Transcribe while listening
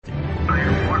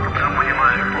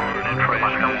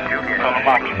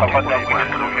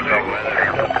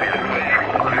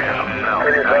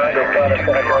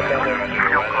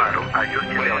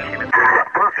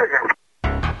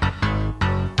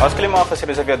Oscar Lima Alfa,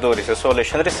 senhores aviadores, eu sou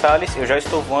Alexandre Salles e eu já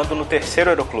estou voando no 3º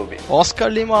Aeroclube. Oscar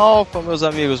Lima Alfa, meus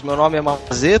amigos, meu nome é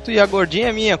Mazeto e a gordinha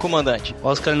é minha, comandante.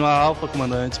 Oscar Lima Alfa,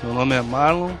 comandante, meu nome é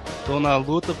Marlon, tô na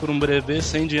luta por um brevê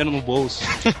sem dinheiro no bolso.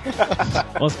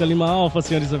 Oscar Lima Alfa,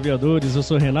 senhores aviadores, eu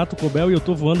sou Renato Cobel e eu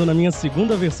tô voando na minha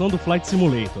segunda versão do Flight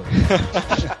Simulator.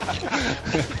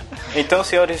 Então,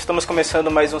 senhores, estamos começando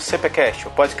mais um CPCast,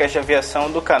 o podcast de aviação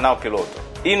do canal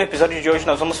Piloto. E no episódio de hoje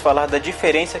nós vamos falar da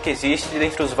diferença que existe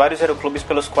entre os vários aeroclubes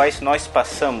pelos quais nós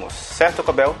passamos, certo,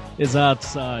 Cobel? Exato,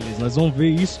 Salles, nós vamos ver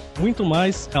isso muito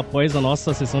mais após a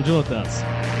nossa sessão de notantes.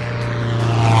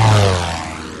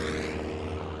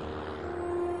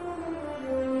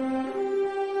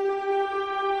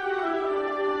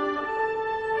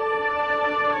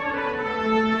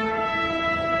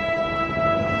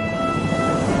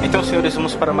 Então, senhores,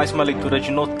 vamos para mais uma leitura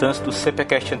de notantes do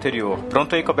CPCast anterior.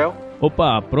 Pronto aí, Cobel?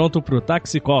 Opa, pronto pro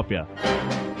Taxicópia.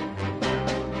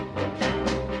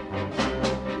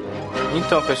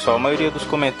 Então, pessoal, a maioria dos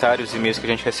comentários e e-mails que a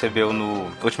gente recebeu no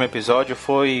último episódio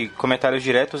foi comentários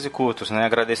diretos e curtos, né?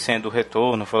 Agradecendo o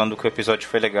retorno, falando que o episódio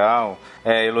foi legal,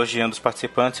 elogiando os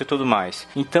participantes e tudo mais.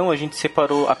 Então, a gente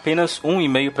separou apenas um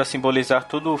e-mail para simbolizar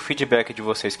todo o feedback de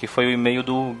vocês, que foi o e-mail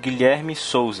do Guilherme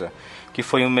Souza, que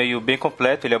foi um e-mail bem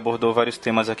completo, ele abordou vários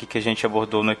temas aqui que a gente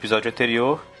abordou no episódio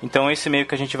anterior. Então, é esse e-mail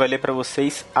que a gente vai ler para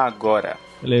vocês agora.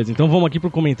 Beleza, então vamos aqui pro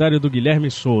comentário do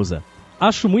Guilherme Souza.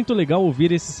 Acho muito legal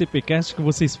ouvir esse CPcast que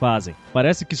vocês fazem.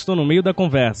 Parece que estou no meio da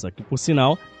conversa, que por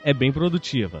sinal é bem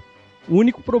produtiva. O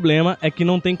único problema é que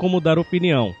não tem como dar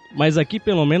opinião, mas aqui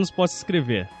pelo menos posso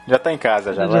escrever. Já tá em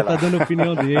casa, já vai tá lá. Dando a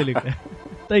opinião dele, cara.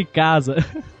 Tá em casa.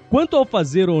 Quanto ao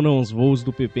fazer ou não os voos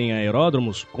do PP em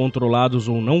aeródromos, controlados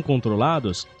ou não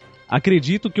controlados,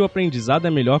 acredito que o aprendizado é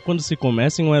melhor quando se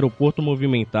começa em um aeroporto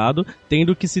movimentado,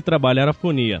 tendo que se trabalhar a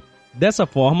fonia. Dessa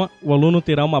forma, o aluno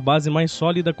terá uma base mais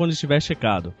sólida quando estiver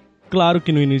checado. Claro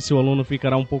que no início o aluno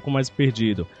ficará um pouco mais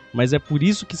perdido, mas é por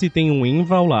isso que se tem um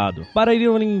INVA ao lado, para ir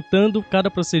orientando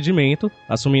cada procedimento,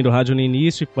 assumindo o rádio no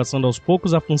início e passando aos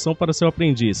poucos a função para seu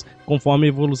aprendiz, conforme a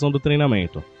evolução do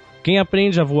treinamento. Quem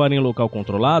aprende a voar em local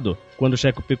controlado, quando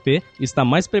checa o PP, está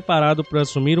mais preparado para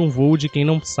assumir um voo de quem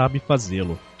não sabe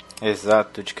fazê-lo.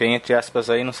 Exato, de quem, entre aspas,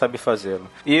 aí não sabe fazê-lo.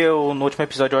 E eu, no último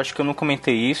episódio, eu acho que eu não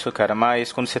comentei isso, cara,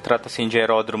 mas quando se trata, assim, de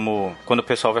aeródromo, quando o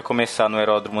pessoal vai começar no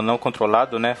aeródromo não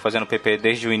controlado, né, fazendo PP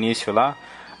desde o início lá,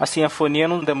 assim, a fonia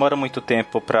não demora muito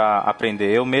tempo pra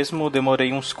aprender. Eu mesmo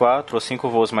demorei uns 4 ou 5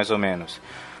 voos, mais ou menos.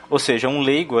 Ou seja, um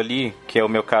leigo ali, que é o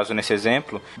meu caso nesse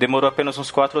exemplo, demorou apenas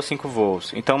uns 4 ou 5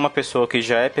 voos. Então uma pessoa que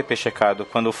já é PP checado,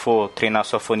 quando for treinar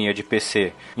sua fonia de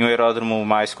PC em um aeródromo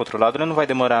mais controlado, ele não vai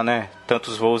demorar, né,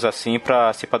 tantos voos assim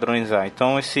para se padronizar.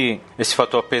 Então esse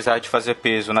fator, apesar de fazer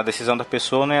peso na decisão da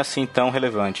pessoa, não é assim tão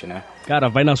relevante, né? Cara,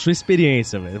 vai na sua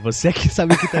experiência, velho. Você é que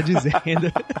sabe o que tá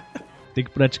dizendo. Tem que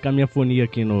praticar minha fonia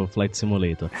aqui no Flight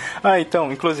Simulator.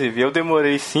 Então, inclusive, eu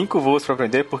demorei 5 voos pra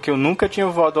aprender porque eu nunca tinha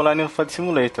voado online no Flight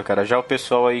Simulator, cara. Já o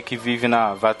pessoal aí que vive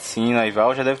na VATSIM, na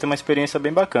IVAL, já deve ter uma experiência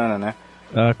bem bacana, né?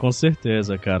 Ah, com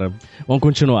certeza, cara. Vamos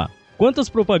continuar. Quanto às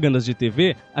propagandas de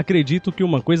TV, acredito que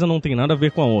uma coisa não tem nada a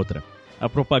ver com a outra. A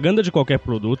propaganda de qualquer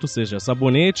produto, seja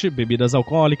sabonete, bebidas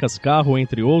alcoólicas, carro,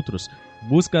 entre outros,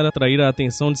 busca atrair a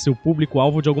atenção de seu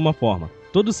público-alvo de alguma forma.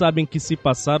 Todos sabem que se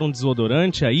passar um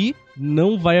desodorante aí,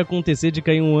 não vai acontecer de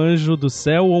cair um anjo do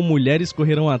céu ou mulheres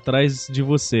correrão atrás de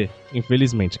você.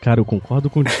 Infelizmente. Cara, eu concordo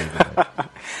contigo.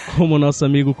 Como o nosso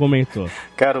amigo comentou.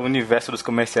 Cara, o universo dos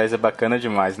comerciais é bacana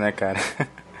demais, né, cara?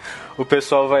 O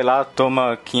pessoal vai lá,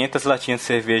 toma 500 latinhas de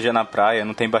cerveja na praia,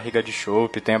 não tem barriga de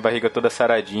chope, tem a barriga toda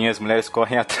saradinha, as mulheres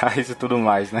correm atrás e tudo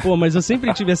mais, né? Pô, mas eu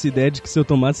sempre tive essa ideia de que se eu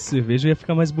tomasse cerveja ia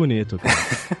ficar mais bonito,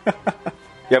 cara.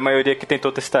 E a maioria que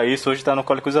tentou testar isso hoje tá no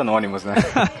Alcoólicos Anônimos, né?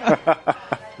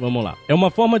 Vamos lá. É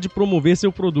uma forma de promover seu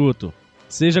produto.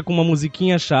 Seja com uma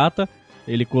musiquinha chata.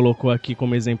 Ele colocou aqui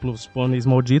como exemplo os pôneis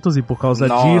malditos e por causa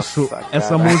disso, cara,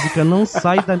 essa música não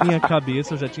sai da minha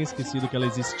cabeça. Eu já tinha esquecido que ela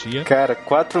existia. Cara,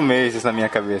 4 meses na minha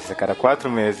cabeça, cara. 4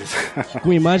 meses.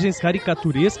 Com imagens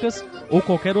caricaturescas ou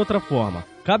qualquer outra forma.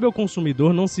 Cabe ao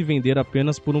consumidor não se vender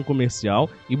apenas por um comercial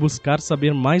e buscar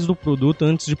saber mais do produto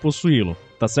antes de possuí-lo.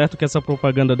 Tá certo que essa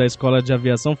propaganda da escola de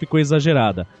aviação ficou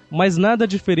exagerada, mas nada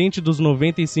diferente dos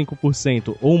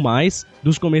 95% ou mais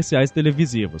dos comerciais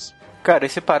televisivos. Cara,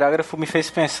 esse parágrafo me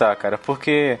fez pensar, cara,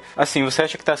 porque, assim, você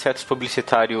acha que tá certo os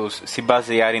publicitários se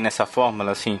basearem nessa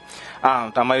fórmula, assim?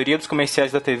 A maioria dos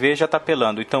comerciais da TV já tá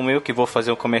apelando, então eu que vou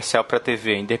fazer um comercial pra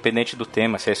TV, independente do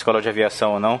tema, se é escola de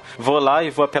aviação ou não, vou lá e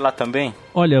vou apelar também?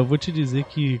 Olha, eu vou te dizer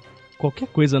que qualquer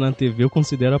coisa na TV eu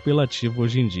considero apelativo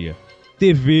hoje em dia.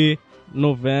 TV,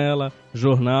 novela,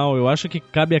 jornal, eu acho que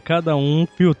cabe a cada um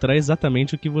filtrar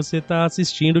exatamente o que você tá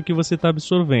assistindo, o que você tá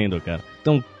absorvendo, cara.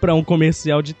 Então, pra um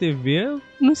comercial de TV, eu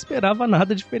não esperava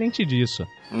nada diferente disso.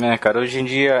 Cara, hoje em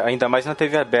dia, ainda mais na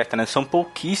TV aberta, né? São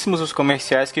pouquíssimos os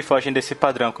comerciais que fogem desse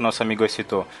padrão que o nosso amigo aí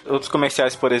citou. Outros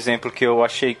comerciais, por exemplo, que eu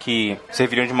achei que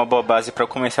serviriam de uma boa base para o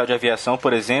comercial de aviação,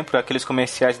 por exemplo, é aqueles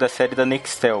comerciais da série da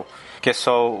Nextel, que é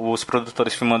só os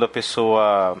produtores filmando a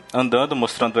pessoa andando,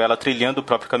 mostrando ela, trilhando o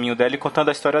próprio caminho dela e contando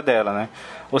a história dela, né?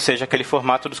 Ou seja, aquele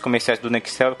formato dos comerciais do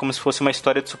Nextel é como se fosse uma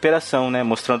história de superação, né?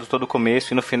 Mostrando todo o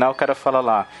começo e no final o cara fala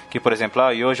lá que, por exemplo,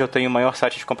 e hoje eu tenho o maior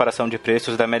site de comparação de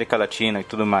preços da América Latina e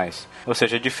tudo mais. Ou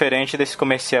seja, diferente desse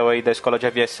comercial aí da escola de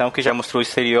aviação que já mostrou o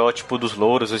estereótipo dos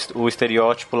louros, o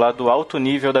estereótipo lá do alto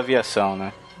nível da aviação,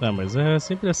 né? Mas é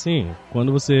sempre assim.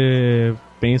 Quando você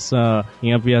pensa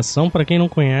em aviação, pra quem não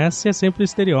conhece, é sempre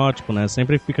estereótipo, né?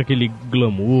 Sempre fica aquele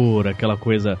glamour, aquela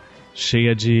coisa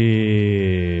cheia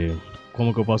de...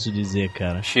 Como que eu posso dizer,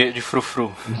 cara? Cheia de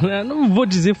frufru. Não vou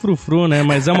dizer frufru, né?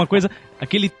 Mas é uma coisa...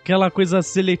 aquela coisa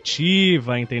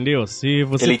seletiva, entendeu? Se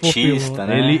você elitista,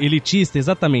 né? Elitista,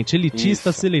 exatamente.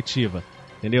 Elitista seletiva.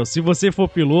 Entendeu? Se você for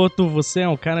piloto, você é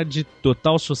um cara de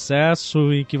total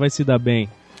sucesso e que vai se dar bem.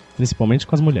 Principalmente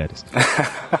com as mulheres.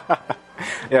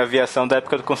 É a aviação da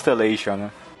época do Constellation, né?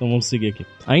 Então vamos seguir aqui.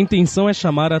 A intenção é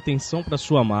chamar a atenção para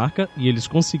sua marca, e eles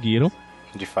conseguiram.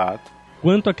 De fato.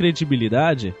 Quanto à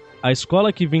credibilidade, a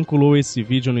escola que vinculou esse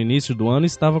vídeo no início do ano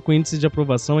estava com índice de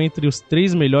aprovação entre os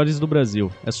 3 melhores do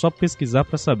Brasil. É só pesquisar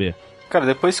para saber. Cara,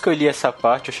 depois que eu li essa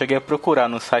parte, eu cheguei a procurar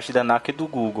no site da ANAC e do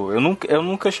Google. Eu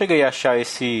nunca cheguei a achar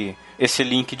esse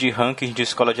link de ranking de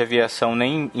escola de aviação,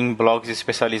 nem em blogs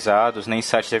especializados, nem em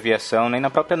sites de aviação, nem na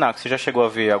própria ANAC. Você já chegou a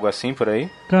ver algo assim por aí?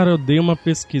 Cara, eu dei uma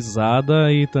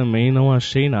pesquisada e também não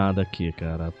achei nada aqui,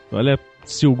 cara. Olha,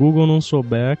 se o Google não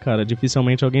souber, cara,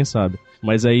 dificilmente alguém sabe.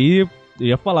 Mas aí... eu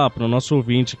ia falar pro nosso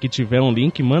ouvinte que tiver um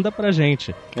link, manda pra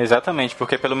gente. Exatamente,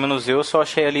 porque pelo menos eu só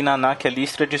achei ali na ANAC a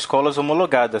lista de escolas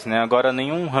homologadas, né? Agora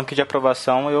nenhum ranking de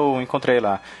aprovação eu encontrei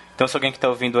lá. Então se alguém que tá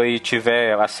ouvindo aí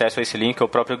tiver acesso a esse link, ou o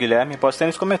próprio Guilherme, pode ter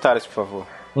nos comentários, por favor.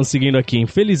 Vamos seguindo aqui.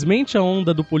 Infelizmente a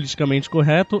onda do politicamente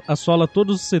correto assola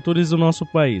todos os setores do nosso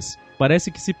país.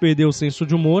 Parece que se perdeu o senso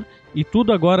de humor e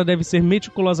tudo agora deve ser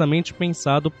meticulosamente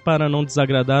pensado para não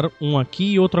desagradar um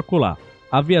aqui e outro acolá.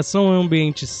 A aviação é um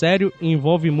ambiente sério e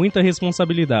envolve muita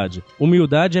responsabilidade.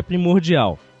 Humildade é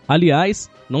primordial.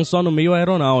 Aliás, não só no meio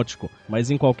aeronáutico,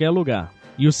 mas em qualquer lugar.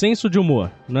 E o senso de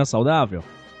humor, não é saudável?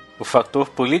 O fator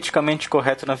politicamente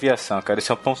correto na aviação, cara.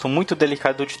 Esse é um ponto muito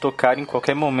delicado de tocar em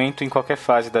qualquer momento, em qualquer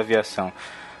fase da aviação.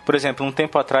 Por exemplo, um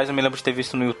tempo atrás eu me lembro de ter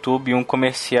visto no YouTube um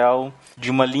comercial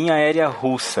de uma linha aérea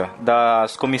russa,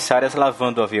 das comissárias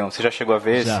lavando o avião. Você já chegou a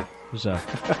ver esse? Já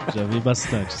vi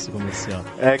bastante esse comercial.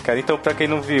 Cara, então pra quem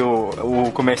não viu,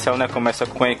 o comercial, né, começa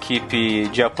com a equipe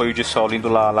de apoio de solo indo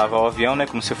lá lavar o avião, né,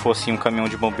 como se fosse um caminhão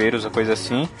de bombeiros, ou coisa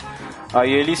assim.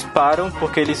 Aí eles param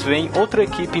porque eles veem outra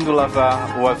equipe indo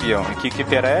lavar o avião. E que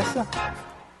equipe era essa?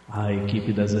 A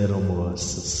equipe das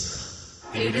aeromoças.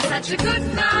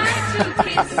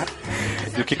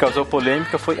 E o que causou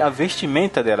polêmica foi a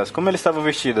vestimenta delas. Como elas estavam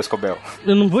vestidas, Cobel?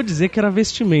 Eu não vou dizer que era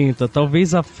vestimenta,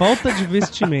 talvez a falta de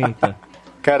vestimenta.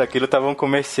 Cara, aquilo tava um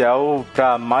comercial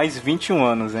pra mais 21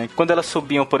 anos, né? Quando elas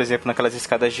subiam, por exemplo, naquelas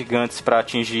escadas gigantes pra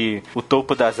atingir o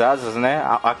topo das asas, né?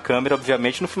 A câmera,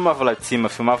 obviamente, não filmava lá de cima,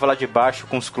 filmava lá de baixo,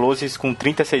 com os closes com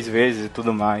 36 vezes e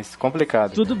tudo mais.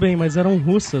 Complicado. Tudo bem, mas eram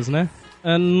russas, né?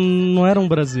 Não eram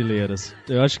brasileiras.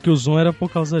 Eu acho que o zoom era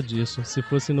por causa disso. Se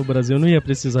fosse no Brasil, não ia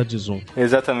precisar de zoom.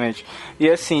 Exatamente. E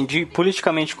assim, de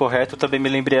politicamente correto, eu também me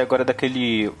lembrei agora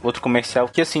daquele outro comercial,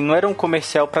 que assim, não era um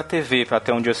comercial pra TV,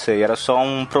 até onde eu sei, era só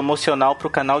um promocional pro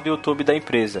canal do YouTube da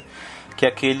empresa, que é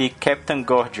aquele Captain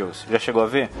Gorgeous. Já chegou a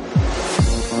ver?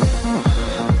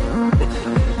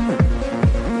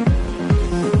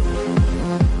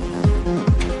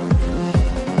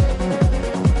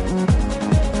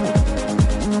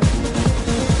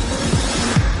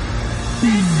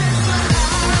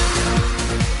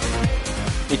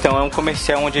 Então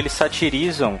comercial onde eles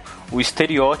satirizam o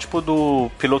estereótipo do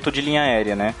piloto de linha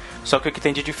aérea, né? Só que o que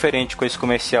tem de diferente com esse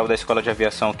comercial da Escola de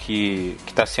Aviação que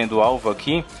está sendo alvo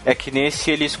aqui, é que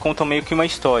nesse eles contam meio que uma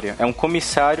história. É um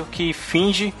comissário que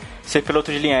finge ser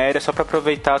piloto de linha aérea só para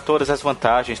aproveitar todas as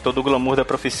vantagens, todo o glamour da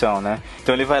profissão, né?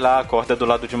 Então ele vai lá, acorda do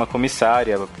lado de uma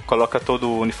comissária, coloca todo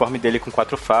o uniforme dele com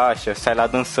 4 faixas, sai lá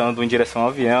dançando em direção ao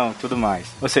avião e tudo mais.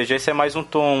 Ou seja, esse é mais um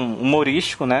tom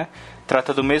humorístico, né?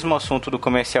 Trata do mesmo assunto do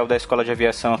comercial da Escola de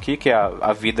Aviação aqui, que é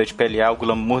a vida de PLA, o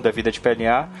glamour da vida de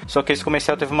PLA. Só que esse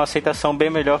comercial teve uma aceitação bem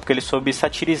melhor, porque ele soube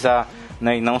satirizar,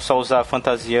 né? E não só usar a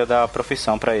fantasia da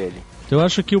profissão para ele. Eu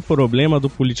acho que o problema do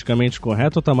politicamente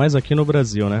correto tá mais aqui no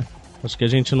Brasil, né? Acho que a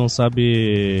gente não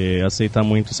sabe aceitar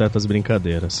muito certas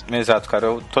brincadeiras. Exato,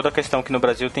 cara. Toda a questão aqui no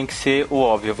Brasil tem que ser o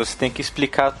óbvio. Você tem que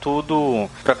explicar tudo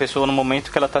pra pessoa no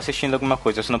momento que ela tá assistindo alguma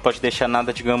coisa. Você não pode deixar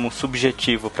nada, digamos,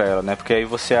 subjetivo pra ela, né? Porque aí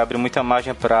você abre muita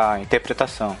margem pra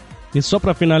interpretação. E só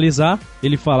pra finalizar,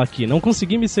 ele fala aqui: não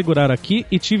consegui me segurar aqui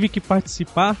e tive que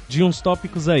participar de uns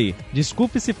tópicos aí.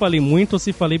 Desculpe se falei muito ou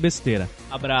se falei besteira.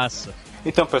 Abraço.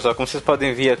 Então, pessoal, como vocês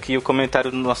podem ver aqui, o comentário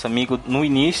do nosso amigo, no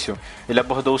início, ele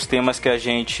abordou os temas que a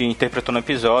gente interpretou no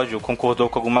episódio, concordou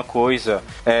com alguma coisa,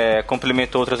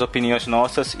 complementou outras opiniões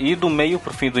nossas, e do meio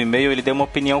pro fim do e-mail, ele deu uma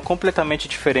opinião completamente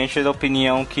diferente da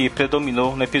opinião que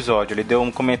predominou no episódio. Ele deu um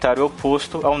comentário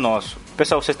oposto ao nosso.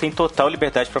 Pessoal, vocês têm total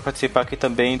liberdade para participar aqui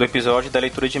também do episódio da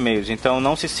leitura de e-mails, então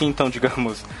não se sintam,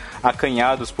 digamos,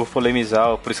 acanhados por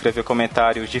polemizar ou por escrever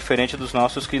comentários diferentes dos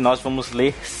nossos, que nós vamos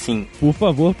ler sim. Por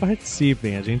favor, participem.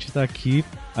 A gente tá aqui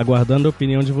aguardando a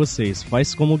opinião de vocês.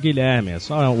 Faz como o Guilherme, é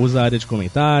só usa a área de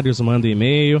comentários, manda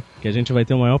e-mail, que a gente vai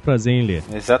ter o maior prazer em ler.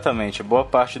 Exatamente. Boa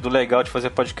parte do legal de fazer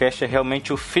podcast é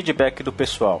realmente o feedback do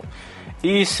pessoal.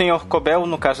 E, senhor Cobel,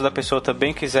 no caso da pessoa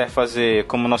também quiser fazer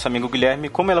como nosso amigo Guilherme,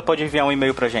 como ela pode enviar um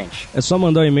e-mail pra gente? É só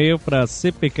mandar um e-mail para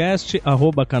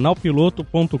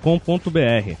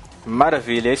cpcast@canalpiloto.com.br.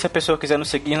 Maravilha. E se a pessoa quiser nos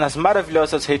seguir nas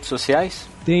maravilhosas redes sociais?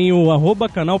 Tem o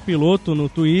 @canalpiloto no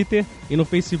Twitter e no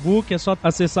Facebook, é só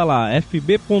acessar lá,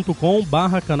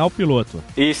 fb.com/canalpiloto.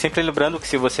 E sempre lembrando que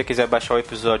se você quiser baixar o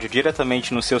episódio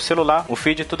diretamente no seu celular, o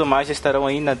feed e tudo mais estarão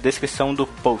aí na descrição do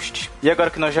post. E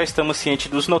agora que nós já estamos cientes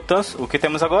dos notans, o que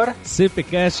temos agora?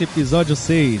 CPcast episódio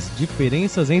 6,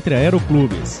 diferenças entre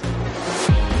aeroclubes.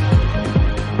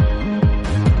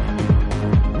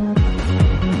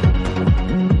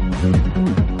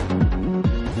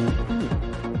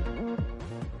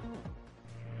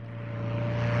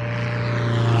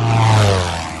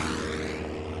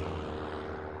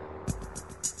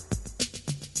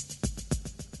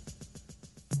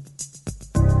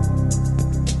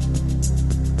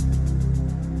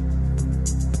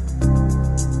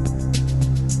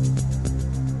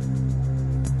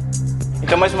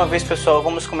 Então, mais uma vez, pessoal,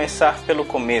 vamos começar pelo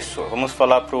começo. Vamos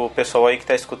falar pro pessoal aí que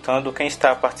está escutando, quem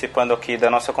está participando aqui da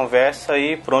nossa conversa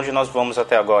e por onde nós vamos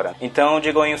até agora. Então,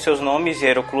 digam aí os seus nomes e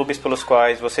aeroclubes pelos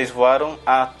quais vocês voaram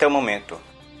até o momento.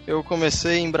 Eu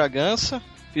comecei em Bragança,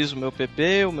 fiz o meu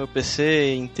PP, o meu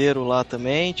PC inteiro lá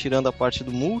também, tirando a parte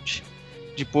do multi.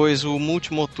 Depois o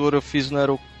multimotor eu fiz no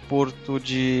aeroporto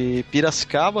de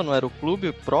Piracicaba, no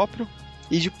aeroclube próprio.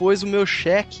 E depois o meu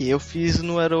cheque eu fiz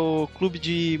no Aeroclube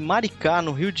de Maricá,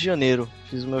 no Rio de Janeiro.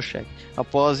 Fiz o meu cheque.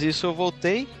 Após isso eu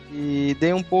voltei e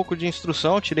dei um pouco de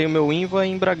instrução, tirei o meu INVA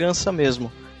em Bragança mesmo.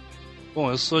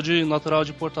 Bom, eu sou natural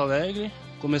de Porto Alegre,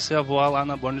 comecei a voar lá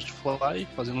na Born to Fly,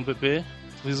 fazendo um PP.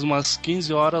 Fiz umas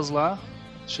 15 horas lá,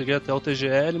 cheguei até o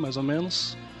TGL mais ou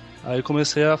menos. Aí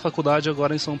comecei a faculdade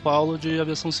agora em São Paulo de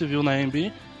Aviação Civil na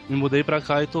AMB. Me mudei pra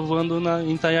cá e tô voando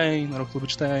em Itanhaém, no Aeroclube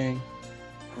de Itanhaém.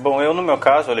 Bom, eu no meu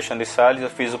caso, Alexandre Salles, eu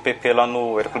fiz o PP lá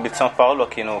no Aeroclube de São Paulo,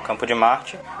 aqui no Campo de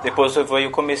Marte. Depois eu voei o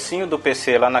comecinho do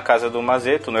PC lá na casa do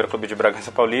Mazeto, no Aeroclube de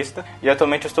Bragança Paulista. E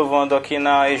atualmente eu estou voando aqui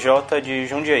na EJ de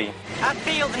Jundiaí. I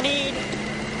feel the need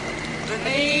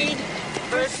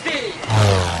for speed.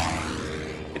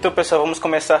 Então, pessoal, vamos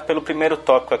começar pelo primeiro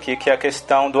tópico aqui, que é a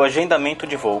questão do agendamento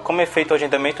de voo. Como é feito o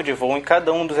agendamento de voo em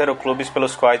cada um dos aeroclubes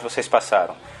pelos quais vocês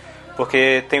passaram?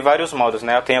 Porque tem vários modos,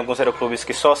 né? Tem alguns aeroclubes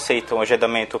que só aceitam o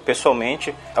agendamento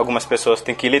pessoalmente. Algumas pessoas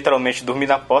têm que literalmente dormir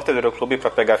na porta do aeroclube para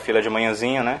pegar a fila de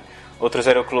manhãzinha, né? Outros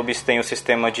aeroclubes têm o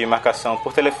sistema de marcação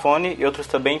por telefone e outros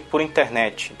também por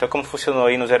internet. Então, como funcionou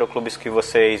aí nos aeroclubes que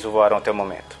vocês voaram até o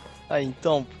momento?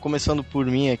 Então, começando por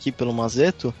mim aqui, pelo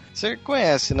Mazeto, você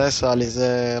conhece, né, Salles?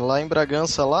 Lá em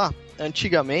Bragança,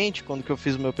 antigamente, quando que eu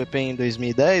fiz o meu PP em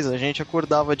 2010, a gente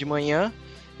acordava de manhã,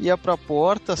 ia pra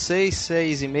porta,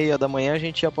 6h30 da manhã, a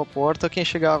gente ia pra porta, quem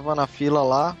chegava na fila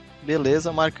lá,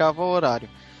 beleza, marcava o horário.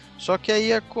 Só que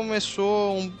aí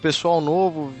começou um pessoal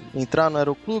novo entrar no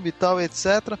aeroclube e tal,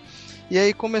 etc. E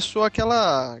aí começou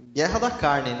aquela guerra da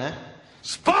carne, né?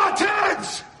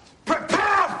 Spartans,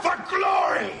 prepare for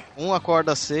glory! Um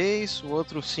acorda às 6, o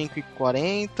outro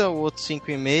 5h40, o outro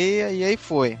 5h30, e aí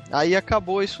foi. Aí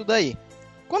acabou isso daí.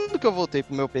 Quando que eu voltei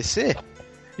pro meu PC,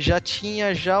 já tinha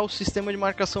o sistema de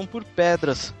marcação por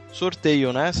pedras.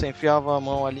 Sorteio, né? Você enfiava a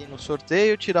mão ali no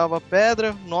sorteio, tirava a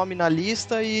pedra, nome na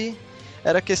lista e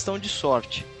era questão de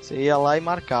sorte. Você ia lá e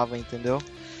marcava, entendeu?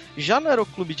 Já no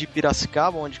Aeroclube de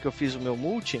Piracicaba, onde que eu fiz o meu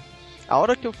multi, a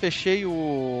hora que eu fechei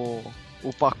o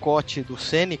pacote do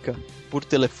Seneca por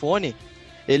telefone,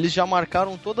 eles já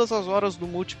marcaram todas as horas do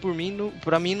multi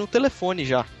pra mim no telefone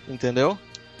já, entendeu?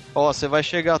 Ó, você vai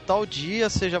chegar tal dia,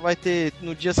 você já vai ter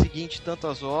no dia seguinte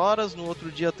tantas horas, no outro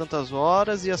dia tantas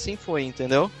horas, e assim foi,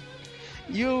 entendeu?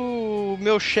 E o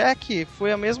meu cheque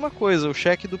foi a mesma coisa, o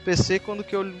cheque do PC, quando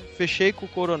que eu fechei com o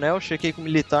coronel, chequei com o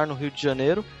militar no Rio de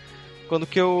Janeiro, quando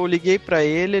que eu liguei pra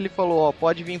ele, ele falou, ó,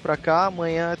 pode vir pra cá,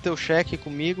 amanhã é teu cheque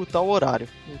comigo, tal horário.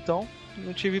 Então,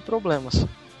 não tive problemas.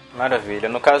 Maravilha.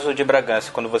 No caso de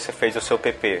Bragança, quando você fez o seu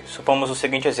PP, supomos o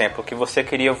seguinte exemplo, que você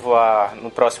queria voar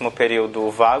no próximo período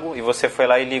vago e você foi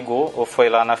lá e ligou, ou foi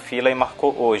lá na fila e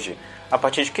marcou hoje. A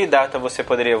partir de que data você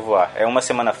poderia voar? É uma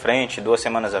semana à frente, 2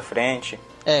 semanas à frente?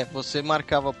 Você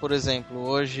marcava, por exemplo,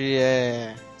 hoje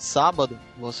é sábado,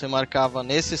 você marcava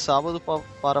nesse sábado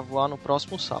para voar no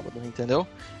próximo sábado, entendeu?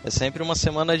 É sempre uma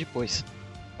semana depois.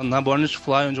 Na Born to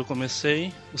Fly, onde eu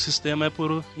comecei, o sistema é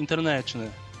por internet, né?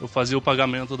 Eu fazia o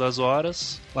pagamento das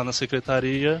horas lá na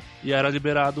secretaria e era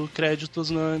liberado créditos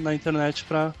na internet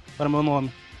para meu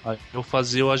nome. Aí eu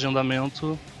fazia o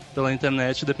agendamento pela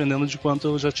internet dependendo de quanto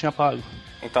eu já tinha pago.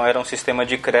 Então era um sistema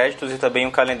de créditos e também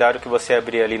um calendário que você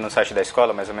abria ali no site da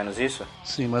escola, mais ou menos isso?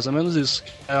 Sim, mais ou menos isso.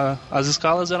 As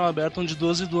escalas eram abertas de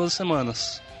 2 em 2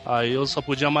 semanas. Aí eu só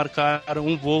podia marcar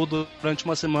um voo durante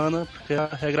uma semana, porque é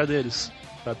a regra deles.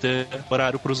 Pra ter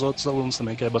horário para os outros alunos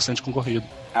também, que é bastante concorrido.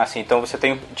 Ah, sim. Então você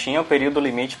tinha um período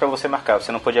limite para você marcar.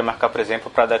 Você não podia marcar, por exemplo,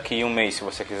 para daqui 1 mês, se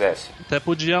você quisesse. Até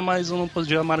podia, mas eu não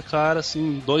podia marcar,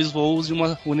 assim, 2 voos em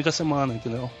uma única semana,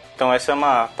 entendeu? Então essa é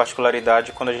uma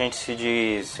particularidade quando a gente se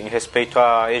diz em respeito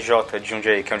à EJ de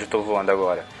Jundiaí, que é onde eu estou voando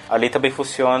agora. Ali também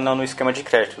funciona no esquema de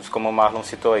créditos, como o Marlon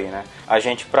citou aí, né? A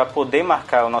gente, para poder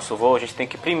marcar o nosso voo, a gente tem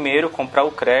que primeiro comprar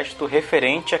o crédito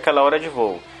referente àquela hora de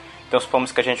voo. Então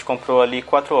supomos que a gente comprou ali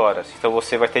 4 horas. Então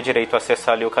você vai ter direito a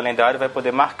acessar ali o calendário e vai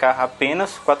poder marcar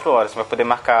apenas 4 horas. Não vai poder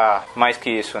marcar mais que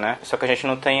isso, né? Só que a gente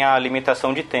não tem a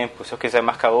limitação de tempo. Se eu quiser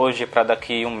marcar hoje para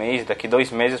daqui 1 mês, daqui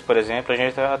 2 meses, por exemplo, a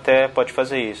gente até pode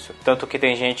fazer isso. Tanto que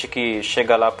tem gente que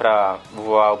chega lá para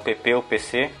voar o PP ou o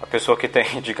PC. A pessoa que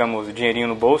tem, digamos, dinheirinho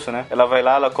no bolso, né? Ela vai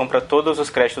lá, ela compra todos os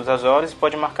créditos das horas e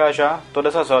pode marcar já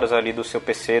todas as horas ali do seu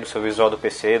PC, do seu visual do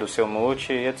PC, do seu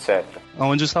multi e etc.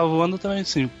 Onde eu estava voando também,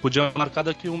 sim. Podia marcar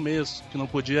daqui 1 mês. O que não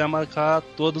podia é marcar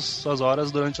todas as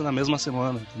horas durante na mesma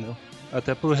semana, entendeu?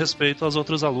 Até por respeito aos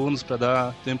outros alunos, para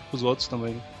dar tempo pros outros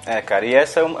também. Cara, e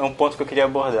esse é um ponto que eu queria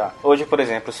abordar. Hoje, por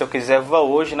exemplo, se eu quiser voar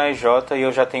hoje na IJ e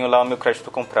eu já tenho lá o meu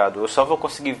crédito comprado, eu só vou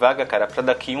conseguir vaga, cara, para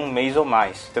daqui 1 mês ou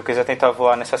mais. Se eu quiser tentar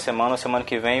voar nessa semana ou semana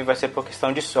que vem, vai ser por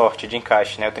questão de sorte, de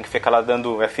encaixe, né? Eu tenho que ficar lá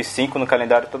dando F5 no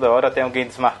calendário toda hora até alguém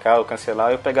desmarcar ou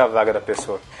cancelar e eu pegar a vaga da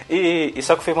pessoa. E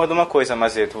só confirmando uma coisa,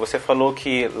 Mazeto, você falou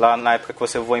que lá na época que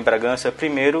você voou em Bragança,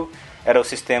 primeiro era o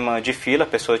sistema de fila, a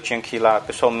pessoa tinha que ir lá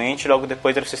pessoalmente, logo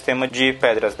depois era o sistema de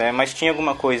pedras, né? Mas tinha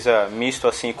alguma coisa misto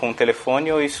assim com o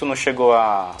telefone ou isso não chegou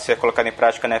a ser colocado em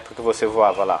prática na época que você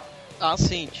voava lá? Ah,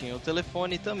 sim, tinha o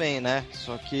telefone também, né?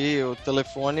 Só que o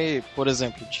telefone, por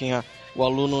exemplo, tinha o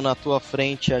aluno na tua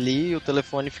frente ali e o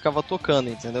telefone ficava tocando,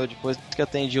 entendeu? Depois que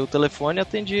atendia o telefone,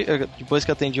 depois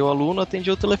que atendia o aluno,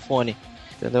 atendia o telefone.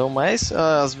 Entendeu? Mas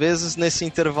às vezes nesse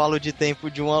intervalo de tempo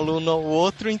de um aluno ao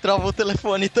outro entrava o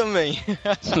telefone também.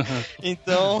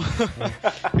 Então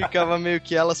ficava meio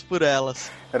que elas por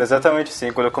elas. Era exatamente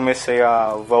assim, quando eu comecei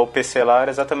a voar o PC lá, era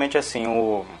exatamente assim.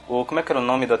 Como é que era o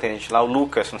nome do atendente lá? O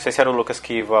Lucas, não sei se era o Lucas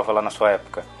que voava lá na sua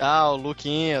época. Ah, o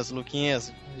Luquinhas,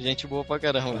 gente boa pra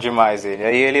caramba. Demais ele.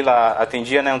 Aí ele lá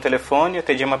atendia, né, um telefone,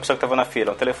 atendia uma pessoa que tava na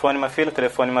fila. Um telefone, uma fila,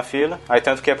 telefone, uma fila. Aí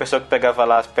tanto que a pessoa que pegava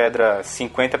lá as pedras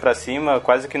 50 pra cima,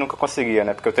 quase que nunca conseguia,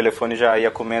 né? Porque o telefone já ia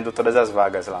comendo todas as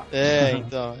vagas lá.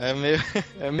 Então,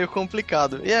 é meio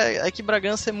complicado. E é que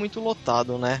Bragança é muito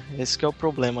lotado, né? Esse que é o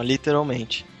problema,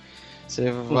 literalmente. Você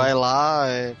vai lá,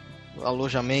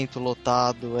 alojamento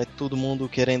lotado, é todo mundo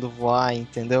querendo voar,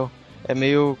 entendeu? É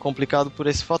meio complicado por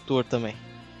esse fator também.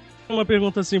 Uma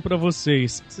pergunta assim pra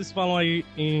vocês. Vocês falam aí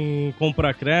em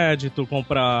comprar crédito,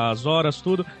 comprar as horas,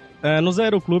 tudo. Nos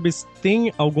aeroclubes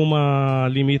tem alguma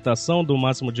limitação do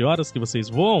máximo de horas que vocês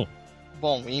voam?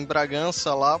 Bom, em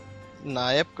Bragança lá,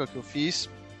 na época que eu fiz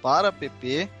para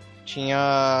PP,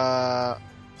 tinha,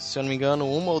 se eu não me engano,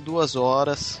 1 ou 2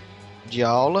 horas de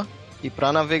aula. E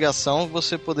para navegação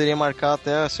você poderia marcar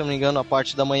até, se eu não me engano, a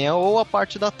parte da manhã ou a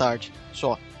parte da tarde,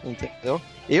 só, entendeu?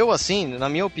 Eu, assim, na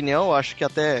minha opinião, acho que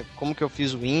até, como que eu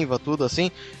fiz o INVA, tudo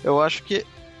assim, eu acho que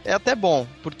é até bom,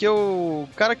 porque o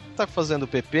cara que tá fazendo o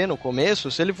PP no começo,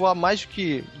 se ele voar mais do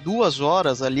que 2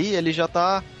 horas ali, ele já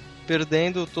tá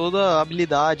perdendo toda a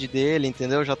habilidade dele,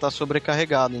 entendeu? Já tá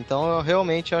sobrecarregado. Então eu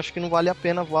realmente acho que não vale a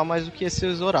pena voar mais do que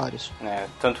esses horários.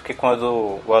 Tanto que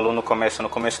quando o aluno começa no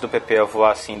começo do PP a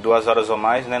voar assim 2 horas ou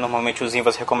mais, né? Normalmente os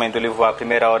INVAs recomendam ele voar a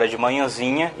primeira hora de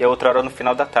manhãzinha e a outra hora no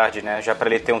final da tarde, né? Já para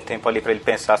ele ter um tempo ali para ele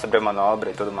pensar sobre a manobra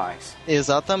e tudo mais.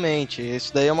 Exatamente.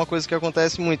 Isso daí é uma coisa que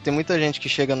acontece muito. Tem muita gente que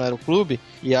chega no aeroclube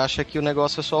e acha que o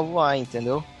negócio é só voar,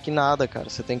 entendeu? Que nada, cara.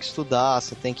 Você tem que estudar,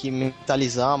 você tem que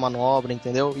mentalizar a manobra,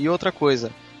 entendeu? E outra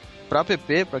coisa, pra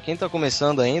PP, pra quem tá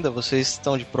começando ainda, vocês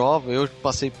estão de prova, eu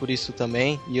passei por isso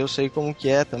também, e eu sei como que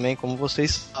é também, como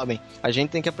vocês sabem. A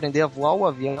gente tem que aprender a voar o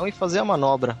avião e fazer a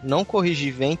manobra, não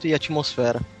corrigir vento e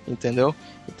atmosfera, entendeu?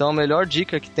 Então a melhor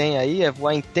dica que tem aí é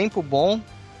voar em tempo bom,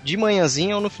 de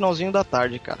manhãzinha ou no finalzinho da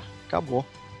tarde, cara. Acabou.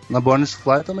 Na Born to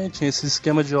Fly também tinha esse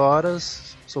esquema de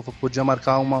horas, só podia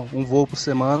marcar um voo por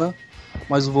semana,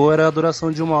 mas o voo era a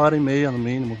duração de 1h30 no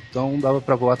mínimo, então dava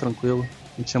pra voar tranquilo,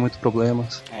 não tinha muitos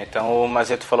problemas. Então o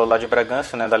Mazeto falou lá de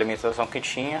Bragança, né, da limitação que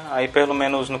tinha, aí pelo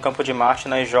menos no Campo de Marte,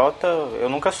 na IJ, eu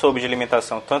nunca soube de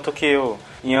limitação, tanto que eu,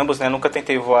 em ambos, né, nunca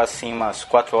tentei voar assim umas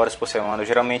 4 horas por semana, eu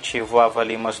geralmente voava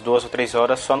ali umas 2 ou 3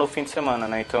 horas só no fim de semana,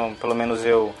 né, então pelo menos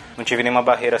eu não tive nenhuma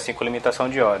barreira assim com limitação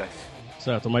de horas.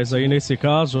 Certo, mas aí nesse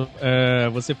caso,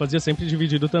 você fazia sempre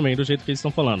dividido também, do jeito que eles estão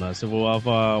falando, né? Você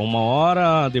voava 1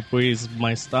 hora, depois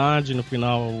mais tarde, no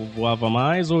final voava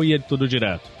mais, ou ia tudo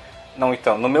direto? Não,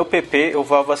 então, no meu PP eu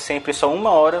voava sempre só 1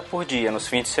 hora por dia, nos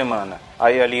fins de semana.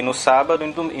 Aí ali no sábado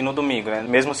e no domingo, né?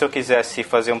 Mesmo se eu quisesse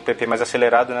fazer um PP mais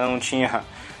acelerado, né? Não tinha,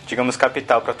 digamos,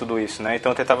 capital pra tudo isso, né?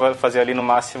 Então eu tentava fazer ali no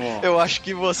máximo... Eu acho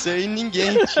que você e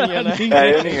ninguém tinha, né? Ninguém.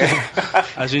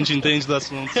 A gente entende do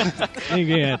assunto.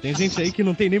 Ninguém tem gente aí que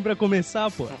não tem nem pra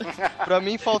começar, pô. Pra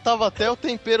mim faltava até o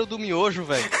tempero do miojo,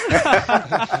 velho.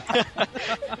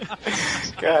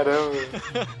 Caramba.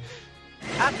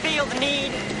 I feel the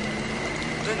need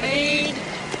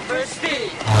for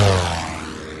speed.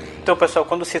 Então, pessoal,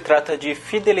 quando se trata de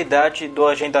fidelidade do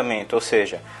agendamento, ou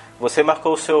seja, você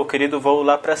marcou o seu querido voo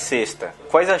lá para sexta,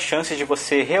 quais as chances de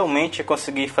você realmente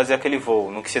conseguir fazer aquele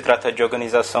voo, no que se trata de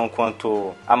organização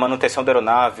quanto à manutenção da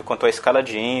aeronave, quanto à escala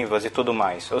de INVAs e tudo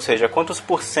mais? Ou seja, quantos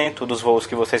 % dos voos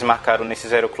que vocês marcaram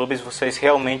nesses aeroclubes vocês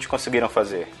realmente conseguiram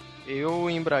fazer? Eu,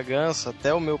 em Bragança,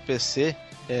 até o meu PC,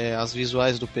 as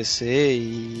visuais do PC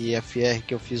e IFR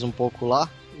que eu fiz um pouco lá,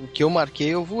 o que eu marquei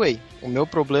eu voei. O meu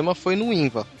problema foi no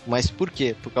INVA. Mas por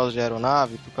quê? Por causa de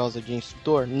aeronave? Por causa de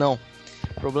instrutor? Não.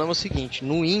 O problema é o seguinte,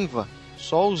 no INVA,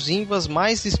 só os INVAs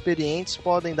mais experientes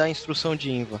podem dar instrução de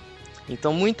INVA.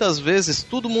 Então muitas vezes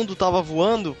todo mundo estava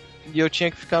voando e eu tinha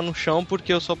que ficar no chão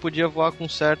porque eu só podia voar com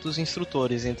certos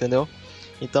instrutores, entendeu?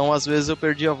 Então às vezes eu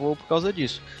perdia voo por causa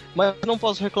disso. Mas não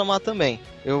posso reclamar também.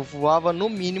 Eu voava no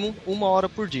mínimo 1 hora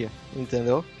por dia,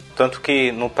 entendeu? Tanto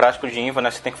que no prático de INVA,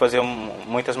 né, você tem que fazer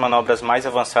muitas manobras mais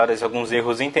avançadas, alguns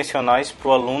erros intencionais para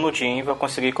o aluno de INVA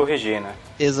conseguir corrigir, né?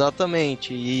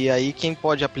 Exatamente. E aí quem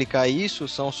pode aplicar isso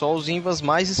são só os INVAs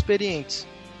mais experientes.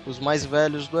 Os mais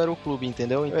velhos do aeroclube,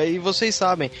 entendeu? E vocês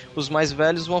sabem, os mais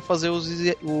velhos vão fazer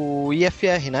o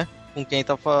IFR, né? Com quem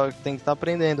tem que estar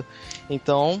aprendendo.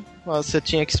 Então, você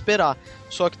tinha que esperar.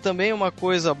 Só que também uma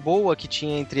coisa boa que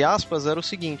tinha, entre aspas, era o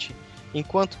seguinte: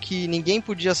 enquanto que ninguém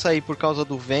podia sair por causa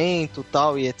do vento,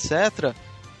 tal e etc.,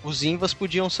 os INVAs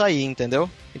podiam sair, entendeu?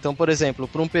 Então, por exemplo,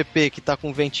 para um PP que está com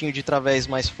um ventinho de través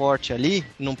mais forte ali,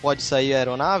 não pode sair a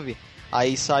aeronave,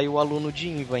 aí sai o aluno de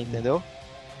INVA, entendeu?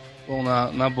 Bom,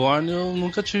 na Born eu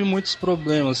nunca tive muitos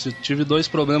problemas. Eu tive 2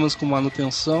 problemas com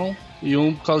manutenção e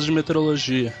um por causa de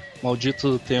meteorologia.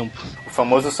 Maldito tempo. O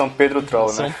famoso São Pedro Troll,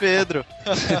 né? São Pedro.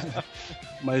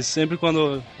 Mas sempre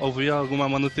quando ouvia alguma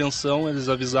manutenção, eles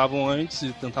avisavam antes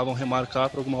e tentavam remarcar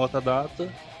para alguma outra data.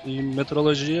 E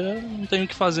meteorologia não tem o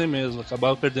que fazer mesmo.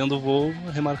 Acabava perdendo o voo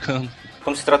remarcando.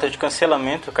 Quando se trata de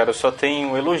cancelamento, cara, eu só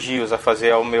tenho elogios a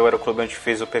fazer ao meu aeroclube onde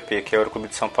fiz o PP, que é o Aeroclube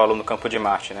de São Paulo no Campo de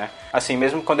Marte, né? Assim,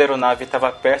 mesmo quando a aeronave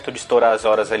estava perto de estourar as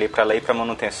horas ali para ela ir para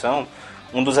manutenção,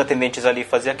 um dos atendentes ali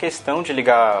fazia questão de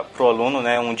ligar pro aluno,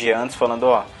 né, um dia antes, falando,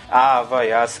 há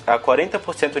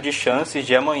 40% de chances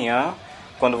de amanhã,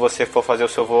 quando você for fazer o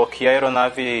seu voo aqui, a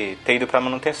aeronave ter ido para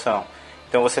manutenção.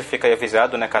 Então você fica aí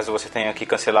avisado, né, caso você tenha que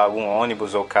cancelar algum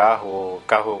ônibus ou carro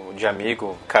de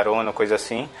amigo, carona, coisa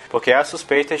assim, porque há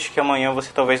suspeitas de que amanhã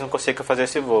você talvez não consiga fazer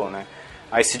esse voo, né.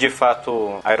 Aí se de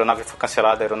fato a aeronave for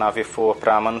cancelada, a aeronave for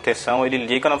para manutenção, ele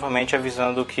liga novamente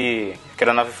avisando que a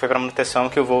aeronave foi para manutenção,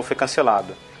 que o voo foi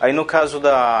cancelado. Aí no caso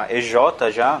da EJ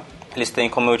já, eles têm,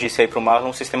 como eu disse aí pro Marlon,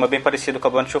 um sistema bem parecido com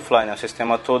a Burn to Fly, né? Um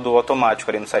sistema todo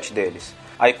automático ali no site deles.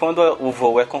 Aí quando o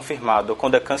voo é confirmado ou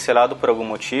quando é cancelado por algum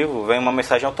motivo, vem uma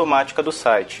mensagem automática do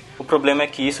site. O problema é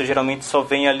que isso geralmente só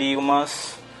vem ali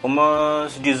umas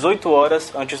 18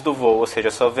 horas antes do voo, ou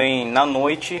seja, só vem na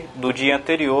noite do dia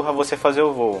anterior a você fazer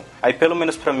o voo. Aí pelo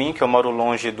menos pra mim, que eu moro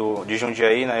longe de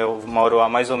Jundiaí, né? Eu moro a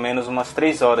mais ou menos umas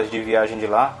 3 horas de viagem de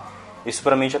lá. Isso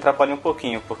pra mim já atrapalha um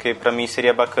pouquinho, porque pra mim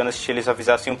seria bacana se eles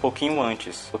avisassem um pouquinho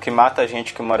antes. O que mata a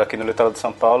gente que mora aqui no litoral de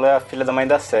São Paulo é a filha da mãe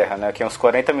da serra, né? Que é uns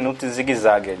 40 minutos de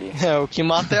zigue-zague ali. O que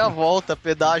mata é a volta,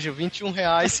 pedágio, R$21.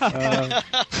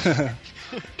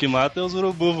 O que mata é os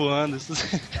urubu voando.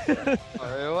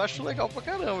 Eu acho legal pra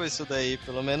caramba isso daí.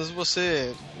 Pelo menos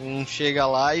você não chega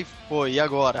lá e, pô, e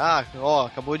agora?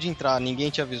 Acabou de entrar,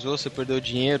 ninguém te avisou, você perdeu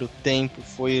dinheiro, tempo,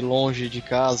 foi longe de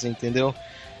casa, entendeu?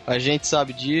 A gente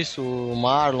sabe disso, o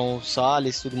Marlon, o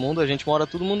Salles, todo mundo, a gente mora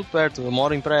todo mundo perto. Eu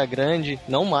moro em Praia Grande,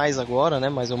 não mais agora, né?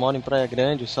 Mas eu moro em Praia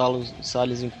Grande, o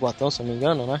Salles em Cubatão, se eu não me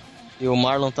engano, né? E o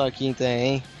Marlon tá aqui em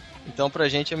Itanhaém. Então pra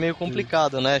gente é meio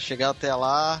complicado, né? Chegar até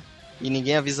lá e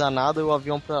ninguém avisar nada e o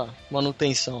avião pra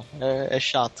manutenção. É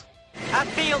chato. I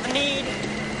feel the need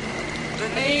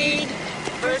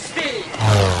for speed.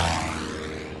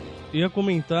 Ia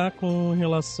comentar com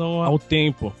relação ao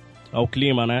tempo, ao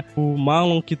clima, né? O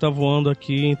Marlon que tá voando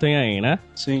aqui em Itanhaém, né?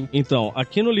 Sim. Então,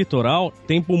 aqui no litoral,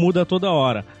 tempo muda toda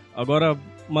hora. Agora,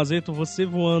 Mazeto, você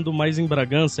voando mais em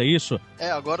Bragança, é isso?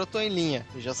 Agora eu tô em linha.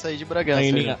 Eu já saí de Bragança.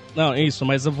 Em linha. Não, é isso.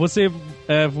 Mas você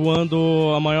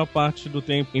voando a maior parte do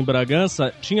tempo em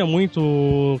Bragança, tinha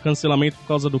muito cancelamento por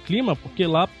causa do clima? Porque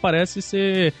lá parece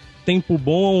ser tempo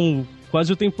bom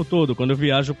quase o tempo todo. Quando eu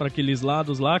viajo para aqueles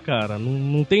lados lá, cara,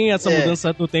 não tem essa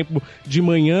mudança do tempo de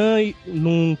manhã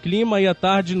num clima e à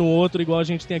tarde no outro, igual a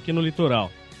gente tem aqui no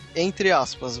litoral. Entre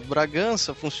aspas,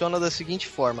 Bragança funciona da seguinte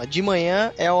forma: de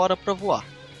manhã é a hora para voar,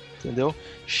 entendeu?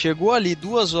 Chegou ali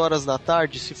 2 horas da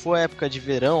tarde, se for época de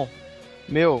verão,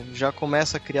 já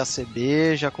começa a criar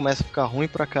CB, já começa a ficar ruim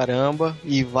pra caramba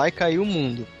e vai cair o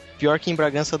mundo. Pior que em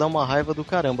Bragança dá uma raiva do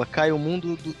caramba. Cai o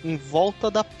mundo em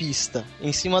volta da pista.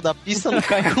 Em cima da pista não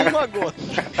cai uma gota.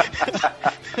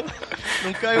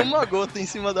 Não cai uma gota em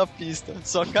cima da pista.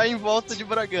 Só cai em volta de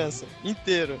Bragança.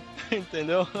 Inteiro.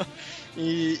 Entendeu?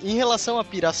 E em relação a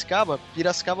Piracicaba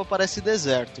parece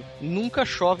deserto. Nunca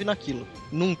chove naquilo.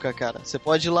 Nunca, cara. Você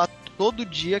pode ir lá todo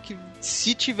dia que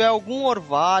se tiver algum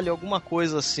orvalho, alguma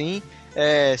coisa assim,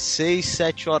 6,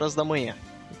 7 horas da manhã.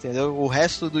 Entendeu? O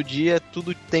resto do dia é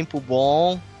tudo tempo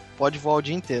bom, pode voar o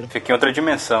dia inteiro. Fica em outra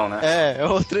dimensão, né? É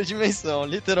outra dimensão,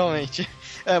 literalmente.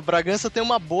 Bragança tem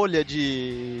uma bolha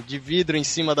de vidro em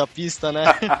cima da pista, né?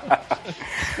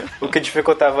 O que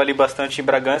dificultava ali bastante em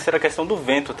Bragança era a questão do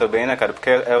vento também, né, cara?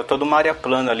 Porque é toda uma área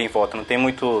plana ali em volta, não tem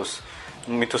muitos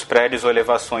prédios ou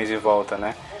elevações em volta,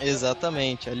 né?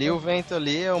 Exatamente. Ali o vento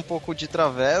ali é um pouco de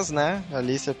través, né?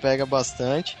 Ali você pega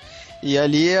bastante. E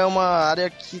ali é uma área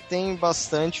que tem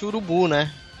bastante urubu,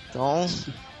 né? Então,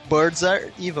 birds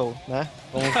are evil, né?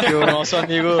 Como que o nosso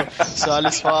amigo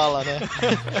Salles fala, né?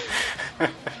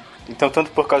 Então,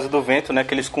 tanto por causa do vento, né,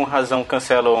 que eles com razão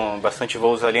cancelam bastante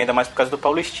voos ali, ainda mais por causa do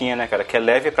Paulistinha, né, cara, que é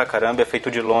leve pra caramba, é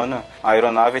feito de lona, a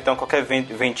aeronave, então qualquer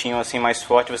ventinho assim mais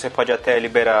forte, você pode até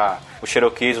liberar os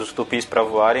Cherokees, os Tupis pra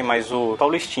voarem, mas o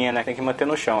Paulistinha, né, tem que manter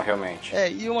no chão, realmente.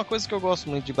 E uma coisa que eu gosto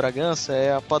muito de Bragança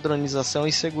é a padronização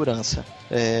e segurança.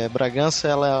 Bragança,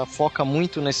 ela foca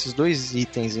muito nesses 2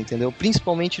 itens, entendeu?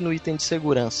 Principalmente no item de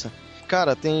segurança.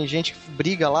 Cara, tem gente que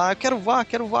briga lá, quero voar,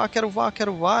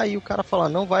 e o cara fala,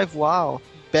 não vai voar, ó.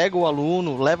 Pega o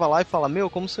aluno, leva lá e fala,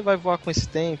 como você vai voar com esse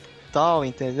tempo, tal,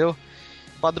 entendeu?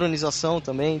 Padronização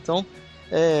também, então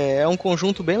é um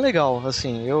conjunto bem legal,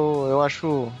 assim, eu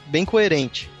acho bem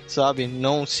coerente, sabe?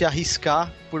 Não se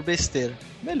arriscar por besteira.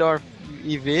 Melhor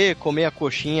ir ver, comer a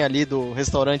coxinha ali do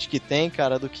restaurante que tem,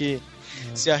 cara, do que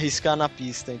se arriscar na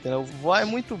pista, entendeu? Voar é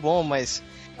muito bom, mas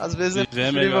às vezes é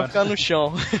preferível ficar no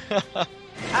chão.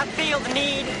 I feel the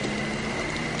need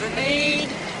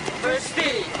for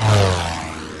speed.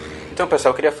 Então,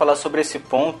 pessoal, eu queria falar sobre esse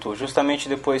ponto justamente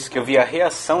depois que eu vi a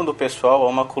reação do pessoal a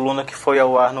uma coluna que foi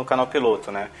ao ar no canal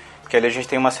Piloto, né? Porque ali a gente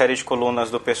tem uma série de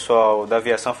colunas do pessoal da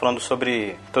aviação falando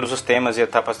sobre todos os temas e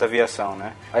etapas da aviação,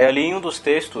 né? Aí ali em um dos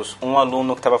textos, um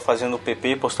aluno que estava fazendo o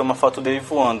PP postou uma foto dele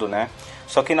voando, né?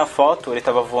 Só que na foto ele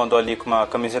tava voando ali com uma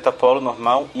camiseta polo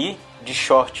normal e de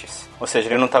shorts. Ou seja,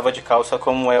 ele não tava de calça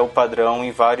como é o padrão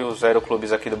em vários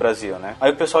aeroclubes aqui do Brasil, né? Aí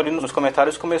o pessoal ali nos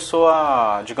comentários começou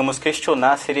a, digamos,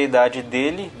 questionar a seriedade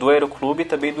dele, do aeroclube e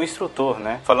também do instrutor,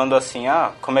 né? Falando assim,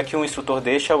 como é que um instrutor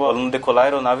deixa o aluno decolar a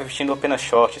aeronave vestindo apenas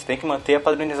shorts? Tem que manter a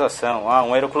padronização.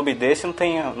 Um aeroclube desse não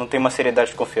tem uma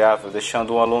seriedade confiável,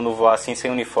 deixando o aluno voar assim sem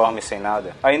uniforme, sem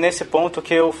nada. Aí nesse ponto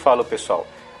que eu falo, pessoal,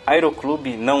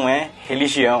 aeroclube não é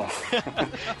religião.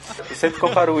 Eu sempre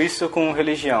comparo isso com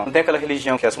religião. Não tem aquela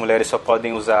religião que as mulheres só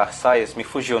podem usar saias? Me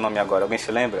fugiu o nome agora, alguém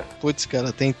se lembra? Putz,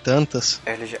 cara, tem tantas.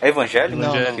 É evangélico?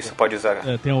 Não. Que isso pode usar?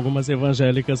 Tem algumas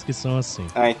evangélicas que são assim.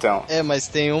 Então. Mas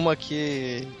tem uma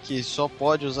que só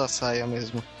pode usar saia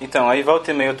mesmo. Então, aí volta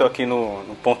e meia eu tô aqui no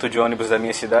ponto de ônibus da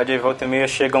minha cidade, aí volta e meia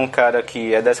chega um cara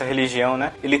que é dessa religião,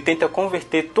 né? Ele tenta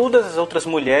converter todas as outras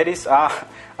mulheres a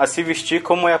se vestir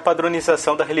como é a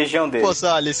padronização da religião dele. Pô,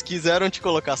 Salles, quiseram te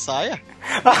colocar saia?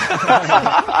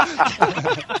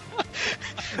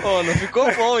 Não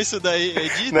ficou bom isso daí,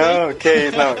 edita. Não, que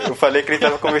isso, não. Eu falei que ele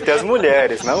tava convertendo as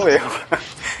mulheres, não eu.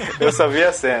 Eu só vi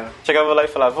a cena. Chegava lá e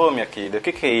falava, minha querida, o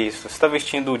que é isso? Você tá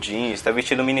vestindo jeans, tá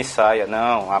vestindo mini saia.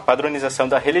 Não, a padronização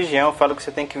da religião fala que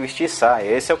você tem que vestir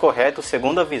saia. Esse é o correto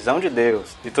segundo a visão de Deus.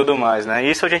 E tudo mais, né?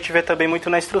 Isso a gente vê também muito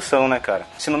na instrução, né, cara?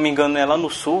 Se não me engano, é lá no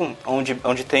sul,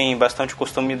 onde tem bastante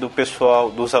costume do pessoal,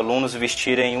 dos alunos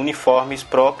vestirem uniformes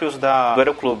próprios do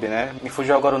aeroclube, né? Me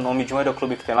fugiu agora o nome de um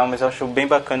aeroclube que tem lá, mas eu acho bem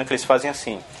bacana que eles fazem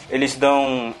assim. Eles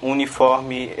dão um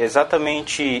uniforme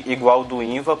exatamente igual do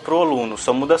INVA pro aluno,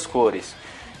 só muda as cores.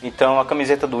 Então a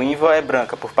camiseta do INVA é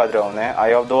branca por padrão, né?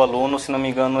 Aí o do aluno, se não me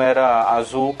engano, era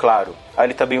azul claro. Aí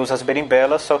ele também usa as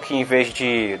berimbelas, só que em vez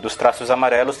dos traços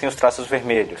amarelos, tem os traços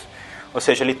vermelhos. Ou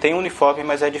seja, ele tem um uniforme,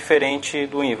 mas é diferente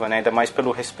do INVA, né? Ainda mais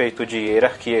pelo respeito de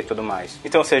hierarquia e tudo mais.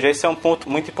 Então, ou seja, esse é um ponto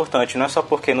muito importante. Não é só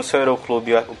porque no seu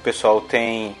aeroclube o pessoal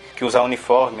tem que usar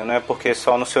uniforme, não é porque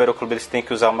só no seu aeroclube eles têm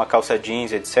que usar uma calça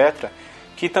jeans, etc.,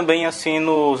 que também assim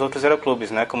nos outros aeroclubes,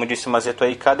 né? Como disse o Mazeto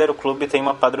aí, cada aeroclube tem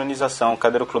uma padronização,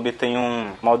 cada aeroclube tem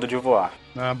um modo de voar.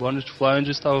 Na Bonnet Fly,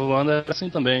 onde estava voando, era assim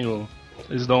também.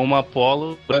 Eles dão uma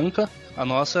polo branca. A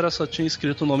nossa só tinha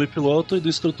escrito o nome piloto e do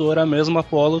instrutor era a mesma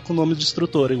polo com o nome de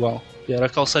instrutor igual. E era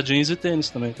calça jeans e tênis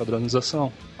também,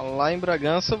 padronização. Lá em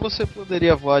Bragança você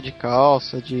poderia voar de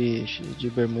calça,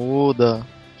 de bermuda,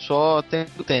 só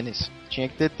tendo tênis. Tinha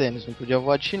que ter tênis, não podia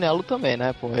voar de chinelo também,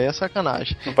 né? Pô, aí é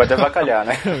sacanagem. Não pode avacalhar,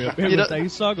 né? Eu ia perguntar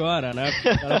isso agora, né?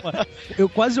 Eu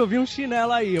quase ouvi um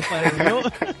chinelo aí, eu falei,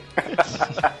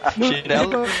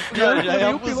 chinelo já é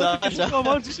abusado. Já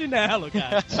tomou de chinelo,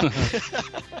 cara.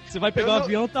 Você vai pegar o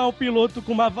avião, tá o piloto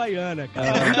com uma havaiana,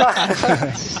 cara.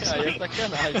 Aí é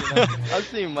sacanagem, né?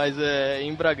 Assim, mas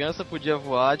em Bragança podia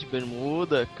voar de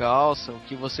bermuda, calça, o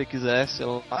que você quisesse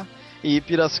lá. E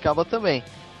Piracicaba também.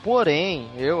 Porém,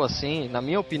 eu, assim, na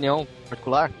minha opinião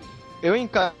particular, eu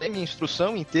encarei minha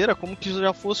instrução inteira como que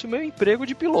já fosse o meu emprego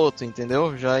de piloto,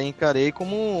 entendeu? Já encarei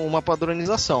como uma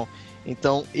padronização.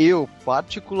 Então, eu,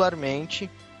 particularmente,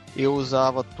 eu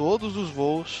usava todos os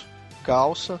voos,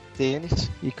 calça,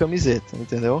 tênis e camiseta,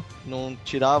 entendeu? Não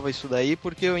tirava isso daí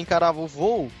porque eu encarava o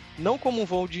voo não como um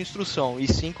voo de instrução, e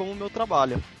sim como o meu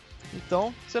trabalho.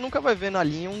 Então, você nunca vai ver na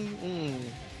linha um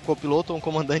copiloto ou um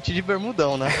comandante de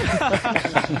bermudão, né?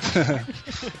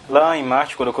 Lá em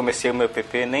Marte, quando eu comecei o meu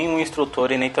PP, nenhum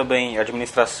instrutor e nem também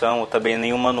administração ou também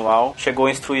nenhum manual chegou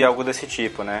a instruir algo desse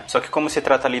tipo, né? Só que como se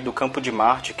trata ali do campo de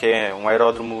Marte, que é um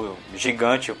aeródromo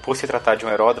gigante, por se tratar de um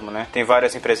aeródromo, né? Tem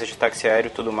várias empresas de táxi aéreo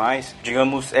e tudo mais.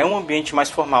 Digamos, é um ambiente mais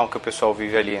formal que o pessoal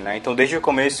vive ali, né? Então desde o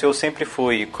começo eu sempre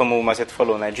fui, como o Mazeto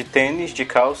falou, né? De tênis, de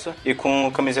calça e com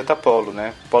camiseta polo,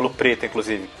 né? Polo preta,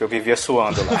 inclusive, que eu vivia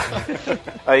suando lá.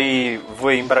 Aí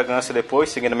voei em Bragança depois,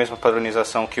 seguindo a mesma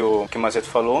padronização que o Mazeto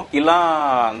falou. E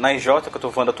lá na IJ, que eu tô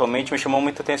voando atualmente, me chamou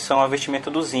muita atenção a vestimenta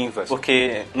dos INVAs.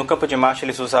 Porque no campo de Marte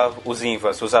eles usavam, os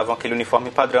INVAs usavam aquele uniforme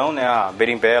padrão, né? A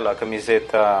berimbela, a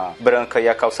camiseta branca e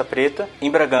a calça preta. Em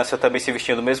Bragança também se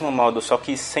vestia do mesmo modo, só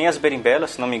que sem as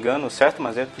berimbelas, se não me engano, certo,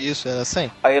 Mazeto? Isso, era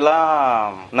assim. Aí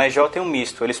lá na IJ tem um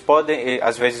misto. Eles podem,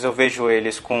 às vezes eu vejo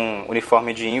eles com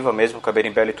uniforme de INVA mesmo, com a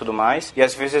berimbela e tudo mais. E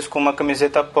às vezes com uma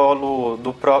camiseta polo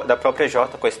da própria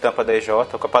EJ, com a estampa da EJ,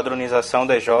 com a padronização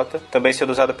da EJ, também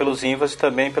sendo usada pelos INVAs e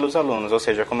também pelos alunos. Ou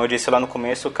seja, como eu disse lá no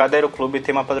começo, cada aeroclube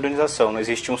tem uma padronização. Não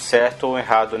existe um certo ou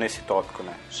errado nesse tópico,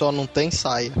 né? Só não tem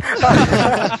saia.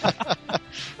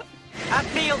 I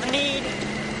feel the need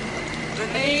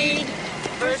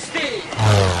for speed.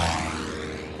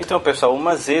 Então, pessoal, o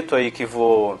Mazeto aí que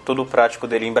voou todo o prático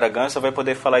dele em Bragança vai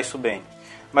poder falar isso bem.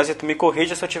 Mas tu me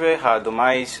corrija se eu estiver errado,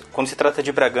 mas quando se trata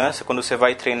de Bragança, quando você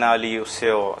vai treinar ali a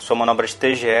sua manobra de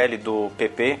TGL do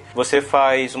PP, você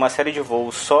faz uma série de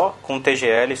voos só com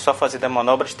TGL, só fazendo a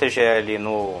manobra de TGL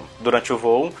durante o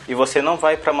voo, e você não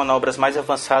vai para manobras mais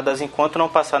avançadas enquanto não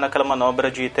passar naquela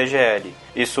manobra de TGL.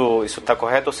 Isso tá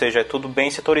correto? Ou seja, é tudo bem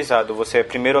setorizado. Você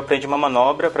primeiro aprende uma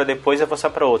manobra para depois avançar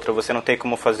para outra. Você não tem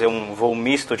como fazer um voo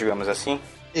misto, digamos assim?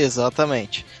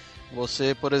 Exatamente.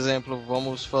 Você, por exemplo,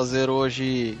 vamos fazer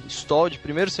hoje stall de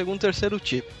primeiro, segundo, terceiro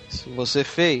tipo. Se você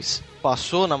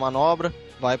passou na manobra,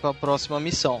 vai para a próxima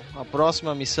missão. A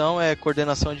próxima missão é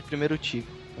coordenação de primeiro tipo.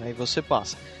 Aí você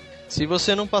passa. Se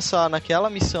você não passar naquela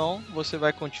missão, você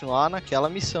vai continuar naquela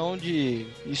missão de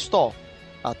stall,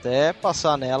 até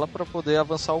passar nela para poder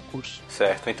avançar o curso.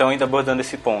 Certo. Então, ainda abordando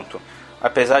esse ponto.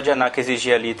 Apesar de a ANAC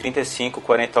exigir ali 35,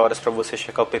 40 horas para você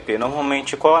checar o PP,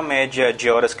 normalmente qual a média de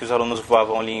horas que os alunos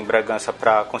voavam ali em Bragança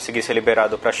para conseguir ser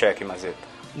liberado para cheque, Mazeta?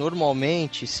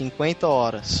 Normalmente 50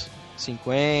 horas,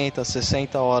 50,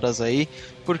 60 horas aí,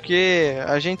 porque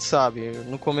a gente sabe,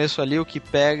 no começo ali o que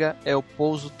pega é o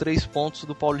pouso 3 pontos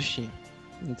do Paulistinha,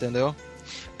 entendeu?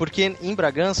 Porque em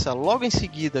Bragança, logo em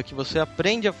seguida que você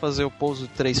aprende a fazer o pouso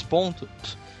 3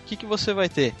 pontos, o que você vai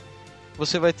ter?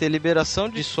 Você vai ter liberação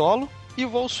de solo e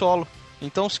voo solo.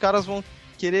 Então os caras vão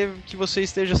querer que você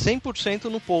esteja 100%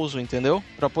 no pouso, entendeu?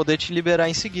 Para poder te liberar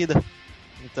em seguida.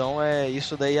 Então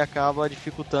isso daí acaba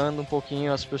dificultando um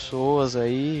pouquinho as pessoas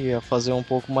aí a fazer um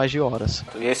pouco mais de horas.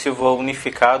 E esse voo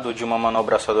unificado de uma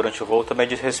manobra só durante o voo também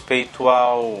diz respeito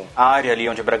à área ali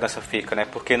onde Bragança fica, né?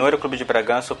 Porque no Aeroclube de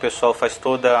Bragança o pessoal faz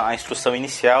toda a instrução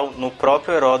inicial no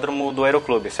próprio aeródromo do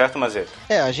Aeroclube, certo, Mazeta?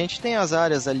 A gente tem as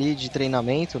áreas ali de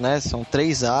treinamento, né? São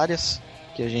 3 áreas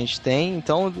que a gente tem.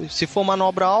 Então, se for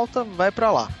manobra alta, vai para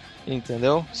lá,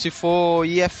 entendeu? Se for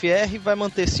IFR, vai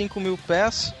manter 5.000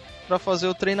 pés para fazer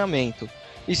o treinamento.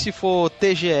 E se for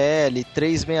TGL,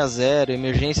 360,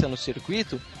 emergência no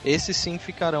circuito, esses sim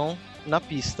ficarão na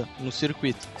pista, no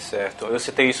circuito. Certo, eu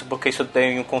citei isso porque isso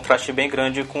tem um contraste bem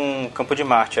grande com o Campo de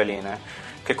Marte ali, né?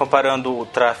 Porque comparando o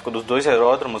tráfego dos dois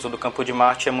aeródromos, o do Campo de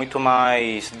Marte é muito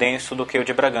mais denso do que o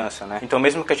de Bragança, né? Então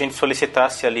mesmo que a gente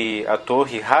solicitasse ali a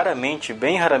torre, raramente,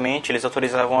 bem raramente, eles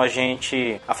autorizavam a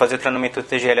gente a fazer treinamento do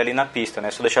TGL ali na pista, né?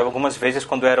 Só deixava algumas vezes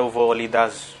quando era o voo ali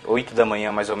das 8 da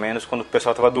manhã, mais ou menos, quando o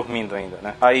pessoal estava dormindo ainda,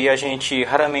 né? Aí a gente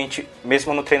raramente,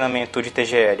 mesmo no treinamento de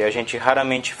TGL, a gente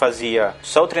raramente fazia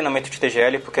só o treinamento de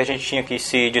TGL porque a gente tinha que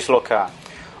se deslocar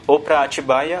ou para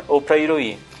Atibaia ou para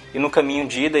Iruí. E no caminho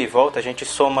de ida e volta a gente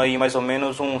soma aí mais ou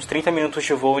menos uns 30 minutos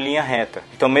de voo em linha reta.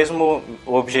 Então mesmo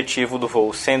o objetivo do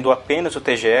voo sendo apenas o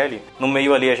TGL, no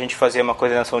meio ali a gente fazia uma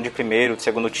coordenação de primeiro, de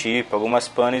segundo tipo, algumas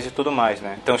panes e tudo mais,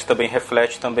 né? Então isso também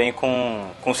reflete também com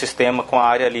o sistema, com a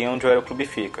área ali onde o aeroclube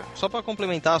fica. Só para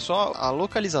complementar, só a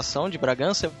localização de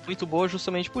Bragança é muito boa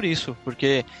justamente por isso,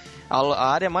 porque a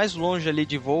área mais longe ali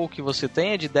de voo que você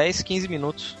tem é de 10, 15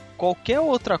 minutos. Qualquer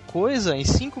outra coisa, em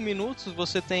 5 minutos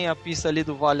você tem a pista ali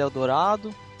do Vale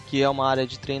Eldorado, que é uma área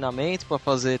de treinamento para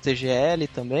fazer TGL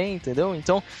também, entendeu?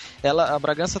 Então, a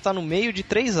Bragança está no meio de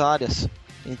 3 áreas.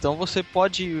 Então você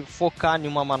pode focar em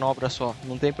uma manobra só.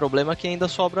 Não tem problema que ainda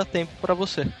sobra tempo para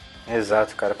você.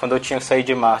 Exato, cara. Quando eu tinha que sair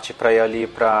de Marte para ir ali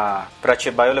para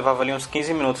Atibaia, eu levava ali uns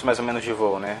 15 minutos mais ou menos de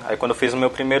voo, né? Aí quando eu fiz o meu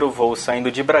primeiro voo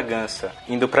saindo de Bragança,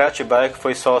 indo para Atibaia, que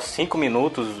foi só 5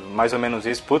 minutos, mais ou menos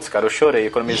isso, putz, cara, eu chorei,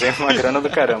 economizei uma grana do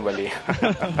caramba ali.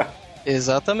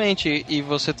 Exatamente, e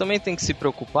você também tem que se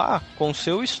preocupar com o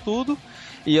seu estudo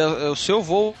e o seu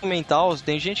voo mental.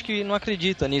 Tem gente que não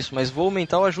acredita nisso, mas voo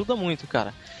mental ajuda muito,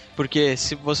 cara. Porque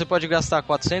se você pode gastar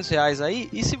R$400 aí,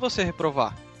 e se você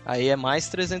reprovar? Aí é mais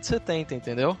 370,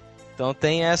 entendeu? Então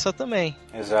tem essa também.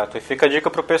 Exato, e fica a dica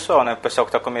pro pessoal, né? Pro pessoal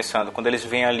que tá começando, quando eles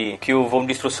veem ali que o voo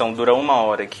de instrução dura 1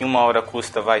 hora, que 1 hora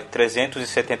custa,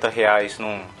 R$370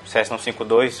 num Cessna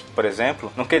 152, por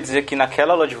exemplo, não quer dizer que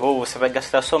naquela aula de voo você vai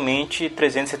gastar somente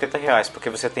R$370, porque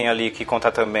você tem ali que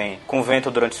contar também com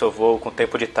vento durante o seu voo, com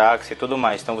tempo de táxi e tudo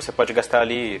mais, então você pode gastar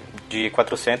ali de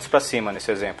 400 para cima nesse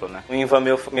exemplo, né? O Ivan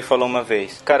me falou uma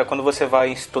vez, cara, quando você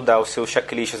vai estudar os seus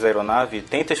checklists da aeronave,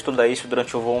 tenta estudar isso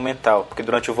durante o voo mental, porque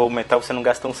durante o voo mental você não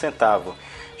gasta um centavo.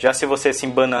 Já se você se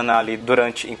embananar ali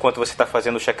enquanto você está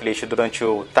fazendo o checklist durante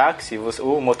o táxi,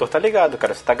 o motor tá ligado,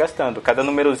 cara, você tá gastando. Cada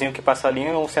númerozinho que passa ali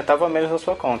é um centavo a menos na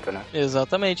sua conta, né?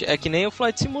 Exatamente. É que nem o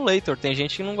Flight Simulator. Tem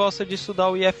gente que não gosta de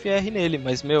estudar o IFR nele,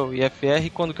 mas, o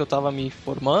IFR, quando que eu tava me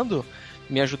formando,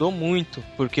 me ajudou muito.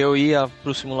 Porque eu ia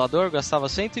pro simulador, gastava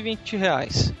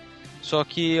R$120. Só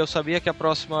que eu sabia que a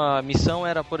próxima missão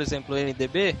era, por exemplo,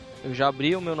 NDB. Eu já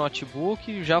abria o meu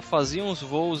notebook, já fazia uns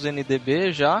voos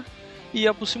NDB já. e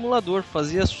ia pro simulador,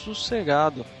 fazia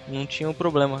sossegado, não tinha um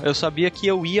problema. Eu sabia que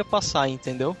eu ia passar,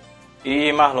 entendeu?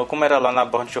 E Marlon, como era lá na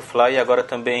Born to Fly e agora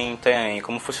também em Itanhaém?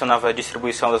 Como funcionava a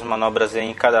distribuição das manobras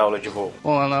em cada aula de voo?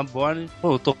 Bom, lá na Born,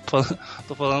 eu tô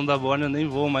falando da Born, eu nem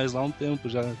voo mais lá há um tempo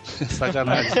já,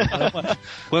 sacanagem.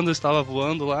 Quando eu estava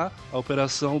voando lá, a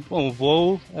operação, o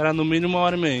voo era no mínimo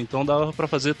 1h30, então dava pra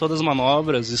fazer todas as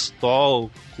manobras, stall,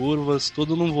 curvas,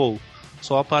 tudo no voo.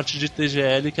 Só a parte de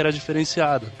TGL que era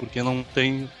diferenciada, porque não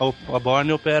tem, a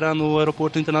Born opera no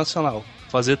aeroporto internacional.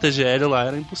 Fazer TGL lá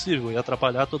era impossível, ia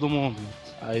atrapalhar todo mundo.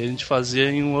 Aí a gente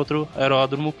fazia em um outro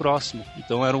aeródromo próximo.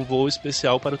 Então era um voo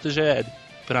especial para o TGL.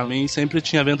 Pra mim sempre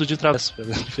tinha vento de travesso, pra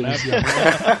diferenciar.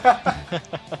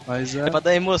 Mas é pra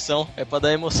dar emoção,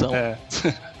 É.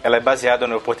 Ela é baseada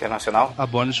no aeroporto internacional? A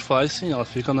Born to Fly, sim, ela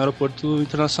fica no aeroporto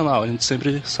internacional. A gente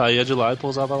sempre saía de lá e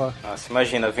pousava lá. Nossa,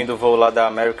 imagina, vindo o voo lá da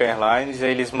American Airlines, e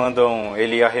aí eles mandam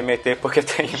ele arremeter porque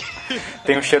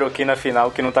tem um Cherokee na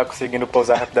final que não tá conseguindo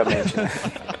pousar rapidamente, né?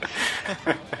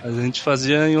 A gente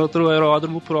fazia em outro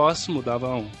aeródromo próximo,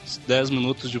 dava uns 10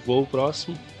 minutos de voo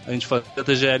próximo. A gente fazia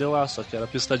TGL lá, só que era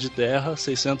pista de terra,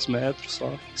 600 metros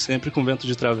só, sempre com vento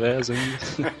de través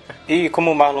ainda. E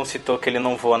como o Marlon citou que ele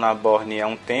não voa na Born há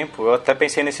um tempo, eu até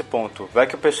pensei nesse ponto. Vai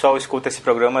que o pessoal escuta esse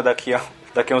programa daqui a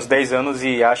uns 10 anos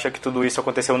e acha que tudo isso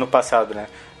aconteceu no passado, né?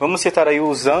 Vamos citar aí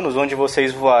os anos onde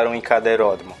vocês voaram em cada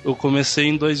aeródromo. Eu comecei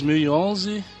em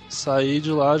 2011, saí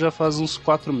de lá já faz uns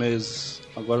 4 meses.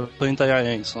 Agora eu tô em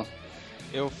Itanhaém só.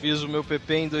 Eu fiz o meu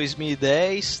PP em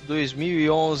 2010,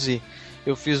 2011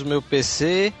 eu fiz o meu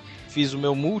PC, fiz o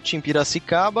meu multi em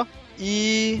Piracicaba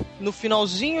e no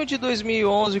finalzinho de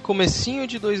 2011, comecinho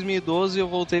de 2012 eu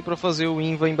voltei para fazer o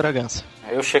INVA em Bragança.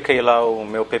 Eu chequei lá o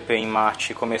meu PP em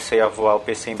Marte e comecei a voar o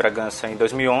PC em Bragança em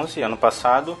 2011, ano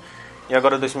passado, e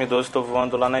agora em 2012 estou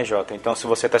voando lá na EJ. Então se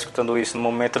você está escutando isso no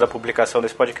momento da publicação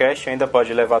desse podcast, ainda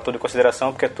pode levar tudo em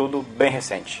consideração porque é tudo bem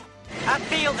recente. I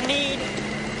feel the need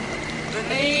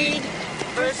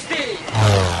for speed.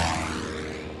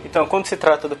 Então, quando se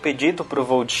trata do pedido para o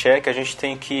voo de cheque, a gente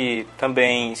tem que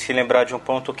também se lembrar de um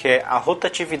ponto que é a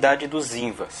rotatividade dos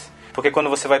INVAs. Porque quando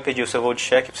você vai pedir o seu voo de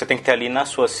cheque, você tem que ter ali na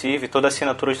sua CIV toda a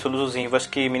assinatura de todos os INVAs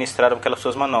que ministraram aquelas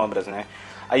suas manobras, né?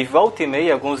 Aí volta e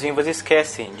meia, alguns INVAs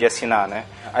esquecem de assinar, né?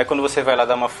 Aí quando você vai lá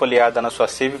dar uma folheada na sua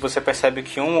CIV, você percebe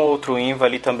que um ou outro INVA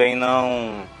ali também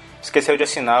não esqueceu de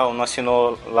assinar ou não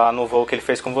assinou lá no voo que ele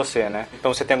fez com você, né?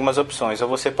 Então você tem algumas opções. Ou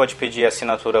você pode pedir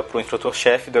assinatura para o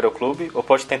instrutor-chefe do aeroclube, ou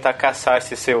pode tentar caçar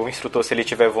esse seu instrutor se ele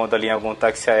estiver voando ali em algum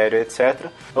táxi aéreo, etc.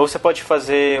 Ou você pode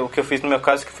fazer o que eu fiz no meu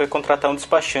caso, que foi contratar um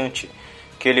despachante,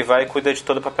 que ele vai e cuida de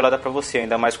toda a papelada para você,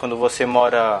 ainda mais quando você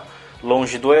mora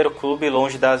longe do aeroclube,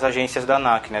 longe das agências da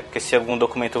ANAC, né? Porque se algum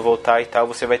documento voltar e tal,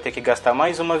 você vai ter que gastar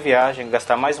mais uma viagem,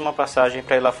 gastar mais uma passagem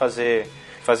para ir lá fazer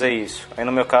isso. Aí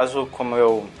no meu caso, como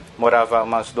eu morava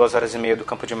umas 2h30 do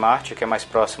Campo de Marte, que é mais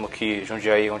próximo que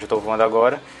Jundiaí, onde eu estou voando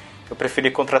agora, eu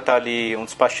preferi contratar ali um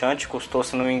despachante, custou,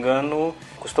 se não me engano,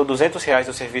 custou R$200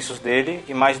 os serviços dele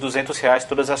e mais R$200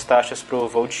 todas as taxas para o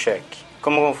voo de cheque.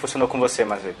 Como funcionou com você,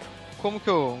 Mazeto? Como que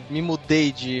eu me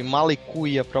mudei de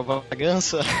Malicuia pra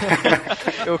Bragança,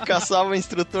 eu caçava o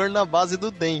instrutor na base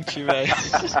do dente, velho.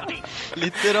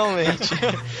 Literalmente.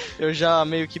 Eu já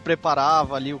meio que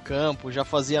preparava ali o campo, já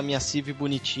fazia a minha CIV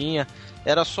bonitinha.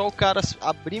 Era só o cara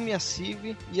abrir minha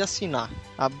CIV e assinar.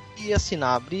 Abrir e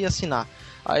assinar, abrir e assinar.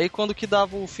 Aí quando que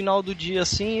dava o final do dia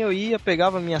assim, eu ia,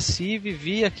 pegava minha CIV,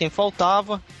 via quem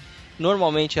faltava.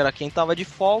 Normalmente era quem tava de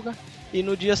folga. E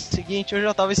no dia seguinte eu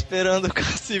já tava esperando com a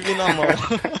CIV na mão.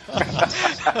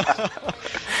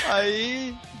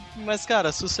 Aí... Mas,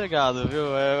 cara, sossegado, viu?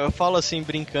 Eu falo assim,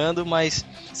 brincando, mas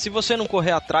se você não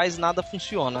correr atrás, nada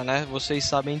funciona, né? Vocês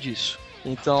sabem disso.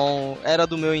 Então, era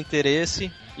do meu interesse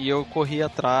e eu corria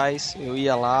atrás, eu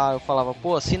ia lá, eu falava,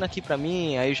 pô, assina aqui pra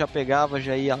mim, aí eu já pegava,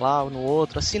 já ia lá no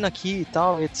outro, assina aqui e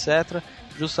tal, etc.,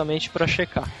 justamente pra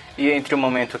checar. E entre o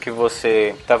momento que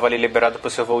você estava ali liberado para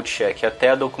o seu voo de cheque até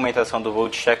a documentação do voo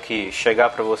de cheque chegar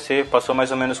para você, passou mais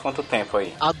ou menos quanto tempo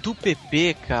aí? A do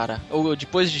PP, cara, ou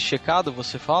depois de checado,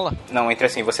 você fala? Não, entre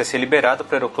assim, você ser liberado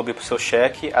para o aeroclube para o seu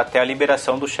cheque até a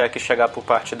liberação do cheque chegar por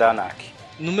parte da ANAC.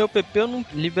 No meu PP,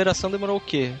 liberação demorou o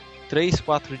quê? 3,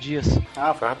 4 dias.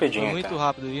 Ah, foi rapidinho. Foi muito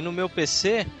rápido. E no meu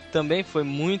PC também foi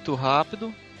muito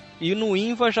rápido. E no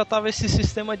INVA já tava esse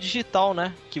sistema digital,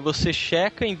 né? Que você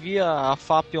checa, envia a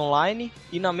FAP online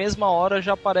e na mesma hora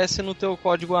já aparece no teu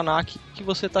código ANAC que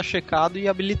você tá checado e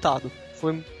habilitado.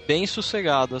 Foi bem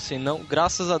sossegado, assim, não,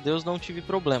 graças a Deus não tive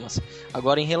problemas.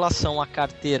 Agora, em relação à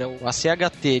carteira, a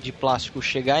CHT de plástico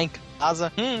chegar em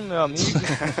casa, meu amigo.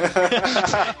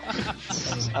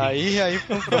 aí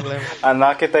foi um problema. A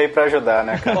NAC tá aí pra ajudar,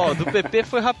 né, cara? Ó, do PP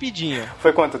foi rapidinho.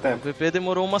 Foi quanto O tempo? PP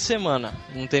demorou uma semana,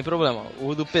 não tem problema.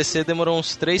 O do PC demorou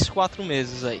uns 3, 4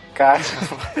 meses aí. Cara,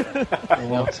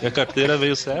 E a carteira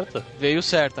veio certa? Veio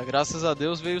certa, graças a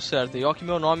Deus veio certa. E ó que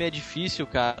meu nome é difícil,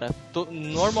 cara.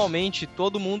 Normalmente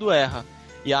todo mundo erra.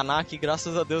 E a ANAC,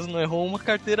 graças a Deus, não errou uma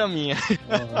carteira minha.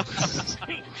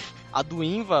 A do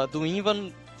INVA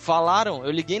falaram,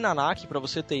 eu liguei na ANAC, pra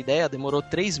você ter ideia, demorou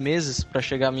 3 meses pra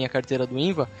chegar a minha carteira do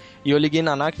INVA, e eu liguei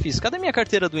na ANAC e fiz, cadê minha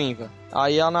carteira do INVA?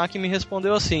 Aí a ANAC me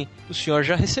respondeu assim, o senhor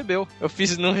já recebeu. Eu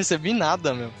fiz, não recebi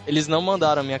nada, meu. Eles não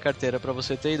mandaram a minha carteira, pra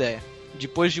você ter ideia.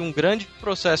 Depois de um grande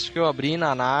processo que eu abri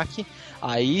na ANAC,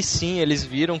 aí sim eles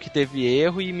viram que teve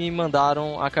erro e me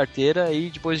mandaram a carteira, e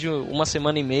depois de uma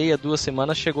semana e meia, 2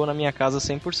 semanas, chegou na minha casa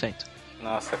 100%.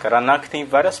 nossa, cara, a ANAC tem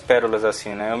várias pérolas assim,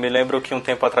 né? Eu me lembro que um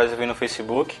tempo atrás eu vi no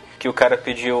Facebook que o cara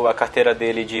pediu a carteira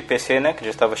dele de PC, né? Que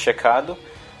já estava checado.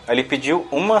 Aí ele pediu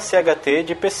uma CHT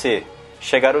de PC.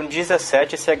 Chegaram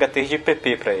 17 CHTs de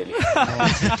PP pra ele.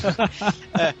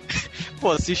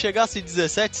 Pô, se chegasse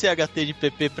 17 CHT de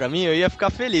PP pra mim, eu ia ficar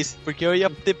feliz, porque eu ia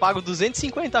ter pago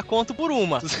 250 conto por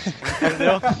uma,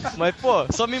 entendeu? Mas, pô,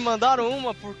 só me mandaram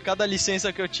uma por cada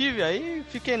licença que eu tive, aí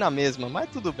fiquei na mesma, mas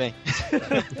tudo bem.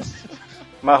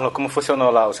 Marlon, como funcionou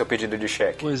lá o seu pedido de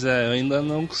cheque? Pois é, eu ainda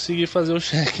não consegui fazer o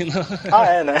cheque, não. Ah,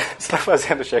 é, né? Você tá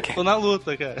fazendo o cheque. Tô na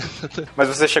luta, cara. Mas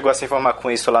você chegou a se informar com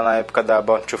isso lá na época da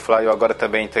Born to Fly ou agora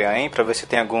também em Itanhaém, pra ver se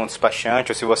tem algum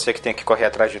despachante ou se você que tem que correr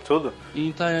atrás de tudo? Em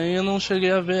Itanhaém eu não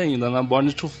cheguei a ver ainda. Na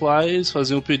Born to Fly eles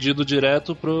faziam o pedido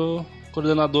direto pro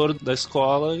coordenador da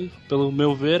escola e, pelo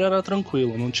meu ver, era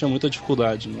tranquilo, não tinha muita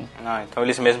dificuldade, não. Ah, então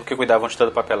eles mesmos que cuidavam de toda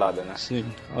a papelada, né? Sim,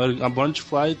 a Born to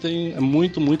Fly é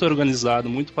muito organizada,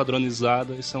 muito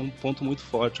padronizada, isso é um ponto muito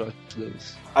forte, eu acho,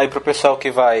 deles. Aí pro pessoal que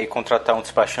vai contratar um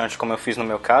despachante, como eu fiz no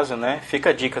meu caso, né, fica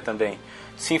a dica também.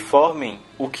 Se informem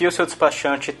o que o seu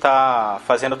despachante está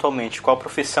fazendo atualmente, qual a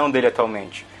profissão dele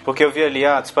atualmente. Porque eu vi ali,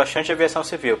 despachante de aviação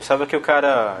civil. Eu pensava que o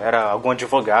cara era algum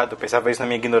advogado, pensava isso na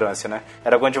minha ignorância, né?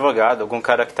 Era algum advogado, algum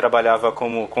cara que trabalhava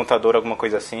como contador, alguma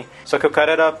coisa assim. Só que o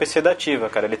cara era PC da ativa,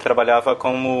 cara. Ele trabalhava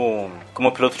como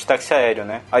piloto de táxi aéreo,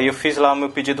 né? Aí eu fiz lá o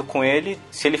meu pedido com ele.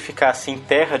 Se ele ficasse em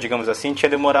terra, digamos assim, tinha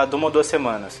demorado 1 ou 2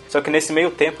 semanas. Só que nesse meio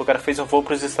tempo, o cara fez um voo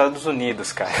para os Estados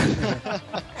Unidos, cara.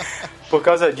 Por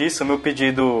causa disso, o meu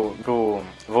pedido pro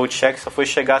voo de cheque só foi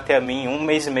chegar até a mim 1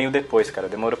 mês e meio depois, cara.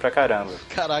 Demorou pra caramba.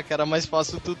 Caraca, era mais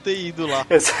fácil tu ter ido lá.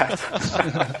 Exato.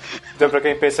 Então, pra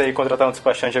quem pensa em contratar um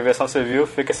despachante de aviação civil,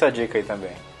 fica essa dica aí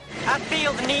também. I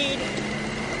feel the need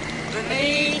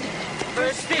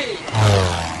for speed.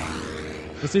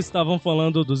 Vocês estavam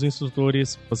falando dos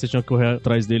instrutores, você tinha que correr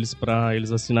atrás deles pra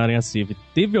eles assinarem a CIV.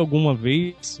 Teve alguma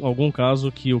vez, algum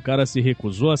caso que o cara se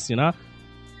recusou a assinar?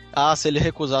 Ah, se ele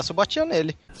recusasse, eu batia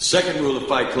nele. The second rule of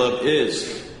Fight Club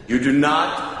is you do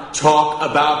not talk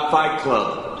about Fight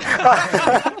Club.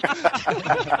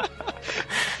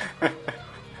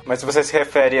 Mas você se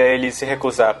refere a ele se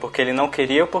recusar porque ele não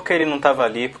queria ou porque ele não estava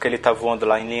ali, porque ele tá voando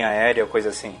lá em linha aérea ou coisa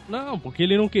assim? Não, porque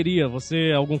ele não queria.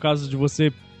 Algum caso de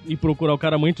você ir procurar o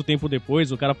cara muito tempo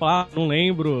depois, o cara fala, não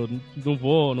lembro, não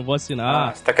vou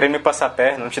assinar. Você tá querendo me passar a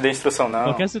perna, não te dei instrução não.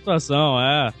 Qualquer situação,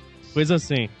 coisa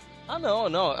assim. Ah,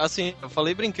 não, assim, eu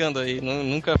falei brincando aí,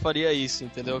 nunca faria isso,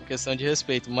 entendeu? Questão de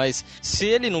respeito, mas se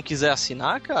ele não quiser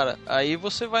assinar, cara, aí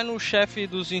você vai no chefe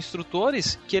dos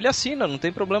instrutores que ele assina, não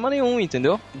tem problema nenhum,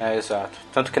 entendeu? Exato.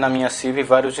 Tanto que na minha CIV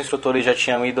vários instrutores já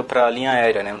tinham ido pra linha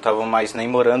aérea, né? Não estavam mais nem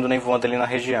morando nem voando ali na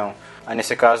região. Aí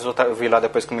nesse caso eu vi lá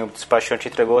depois que o meu despachante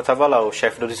entregou, tava lá o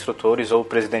chefe dos instrutores ou o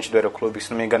presidente do aeroclube, se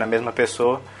não me engano a mesma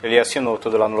pessoa, ele assinou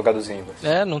tudo lá no lugar dos índios.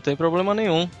 Não tem problema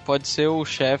nenhum, pode ser o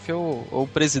chefe ou o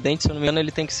presidente, se eu não me engano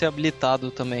ele tem que ser habilitado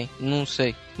também, não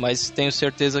sei, mas tenho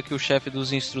certeza que o chefe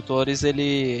dos instrutores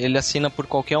ele assina por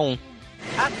qualquer um.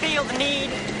 I feel the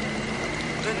need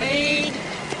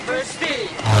for speed.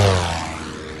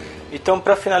 Então,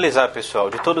 para finalizar, pessoal,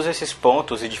 de todos esses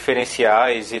pontos e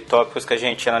diferenciais e tópicos que a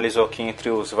gente analisou aqui entre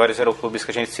os vários aeroclubes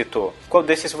que a gente citou, qual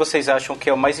desses vocês acham que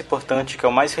é o mais importante, que é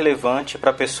o mais relevante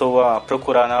para a pessoa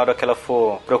procurar na hora que ela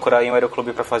for procurar em um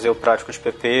aeroclube para fazer o prático de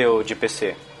PP ou de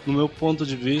PC? No meu ponto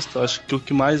de vista, acho que o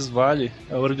que mais vale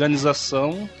é a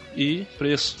organização e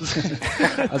preço.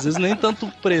 Às vezes nem tanto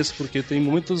preço, porque tem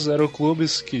muitos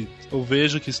aeroclubes que eu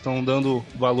vejo que estão dando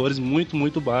valores muito,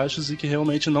 muito baixos e que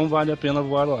realmente não vale a pena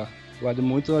voar lá. Vale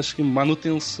muito, acho que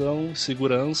manutenção,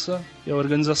 segurança e a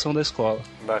organização da escola.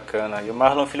 Bacana. E o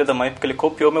Marlon, filho da mãe, porque ele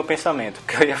copiou meu pensamento,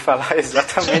 porque eu ia falar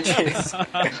exatamente isso.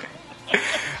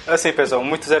 Assim, pessoal,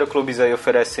 muitos aeroclubes aí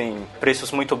oferecem preços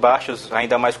muito baixos,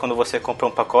 ainda mais quando você compra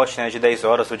um pacote, né, de 10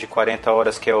 horas ou de 40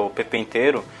 horas, que é o PP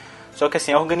inteiro. Só que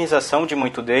assim, a organização de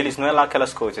muito deles não é lá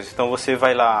aquelas coisas. Então você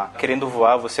vai lá querendo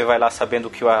voar, você vai lá sabendo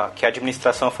que a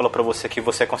administração falou pra você que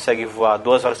você consegue voar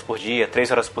 2 horas por dia,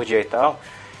 3 horas por dia e tal.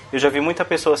 Eu já vi muita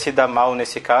pessoa se dar mal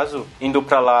nesse caso, indo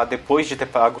pra lá depois de ter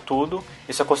pago tudo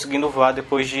e só conseguindo voar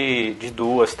depois de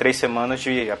 2, 3 semanas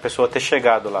de a pessoa ter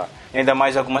chegado lá. E ainda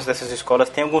mais algumas dessas escolas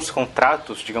têm alguns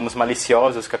contratos, digamos,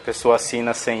 maliciosos que a pessoa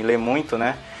assina sem ler muito,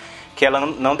 né? Que ela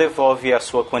não devolve a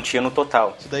sua quantia no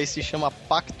total. Isso daí se chama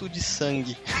pacto de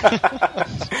sangue.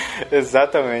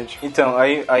 Exatamente. Então,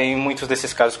 aí em muitos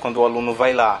desses casos, quando o aluno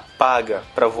vai lá, paga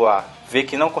pra voar, vê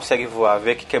que não consegue voar,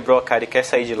 vê que quebrou a cara e quer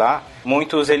sair de lá,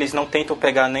 muitos eles não tentam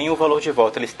pegar nem o valor de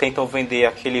volta, eles tentam vender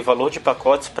aquele valor de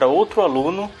pacotes para outro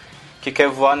aluno que quer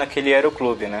voar naquele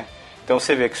aeroclube, né? Então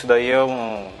você vê que isso daí é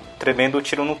um tremendo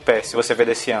tiro no pé, se você ver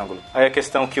desse ângulo. Aí a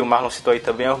questão que o Marlon citou aí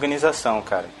também é a organização,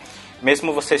 cara.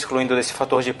 Mesmo você excluindo desse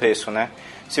fator de preço, né?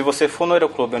 Se você for no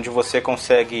aeroclube onde você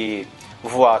consegue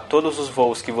voar todos os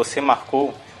voos que você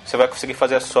marcou, você vai conseguir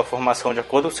fazer a sua formação de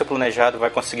acordo com o seu planejado,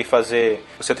 vai conseguir fazer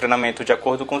o seu treinamento de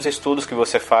acordo com os estudos que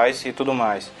você faz e tudo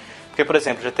mais. Porque, por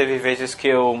exemplo, já teve vezes que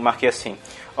eu marquei assim,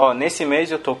 nesse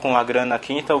mês eu tô com a grana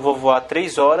aqui, então eu vou voar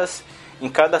 3 horas em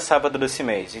cada sábado desse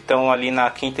mês. Então ali na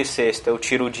quinta e sexta eu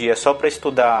tiro o dia só para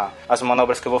estudar as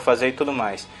manobras que eu vou fazer e tudo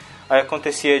mais. Aí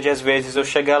acontecia de às vezes eu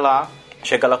chegar lá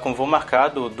com voo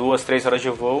marcado, 2, 3 horas de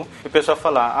voo, e o pessoal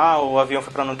falar, o avião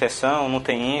foi para manutenção, não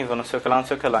tem INVA, não sei o que lá, não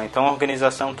sei o que lá. Então a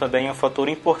organização também é um fator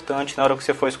importante na hora que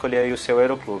você for escolher aí o seu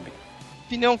aeroclube. A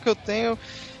opinião que eu tenho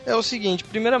é o seguinte,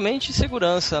 primeiramente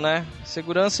segurança, né?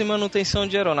 Segurança e manutenção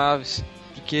de aeronaves.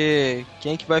 Porque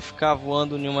quem que vai ficar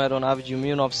voando em uma aeronave de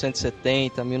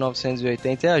 1970,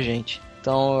 1980 é a gente.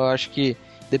 Então eu acho que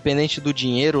dependente do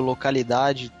dinheiro,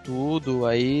 localidade, tudo,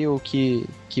 aí o que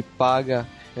paga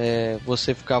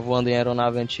você ficar voando em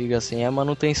aeronave antiga assim é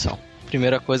manutenção.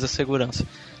 Primeira coisa, segurança.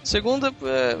 Segunda,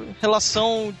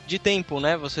 relação de tempo,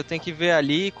 né? Você tem que ver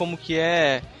ali como que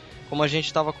é, como a gente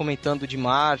estava comentando de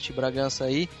Marte, Bragança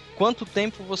aí, quanto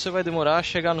tempo você vai demorar a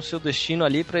chegar no seu destino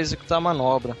ali para executar a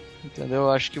manobra, entendeu?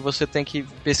 Eu acho que você tem que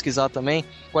pesquisar também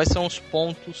quais são os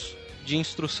pontos de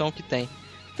instrução que tem.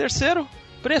 Terceiro,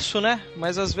 preço, né?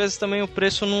 Mas às vezes também o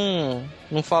preço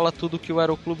não fala tudo que o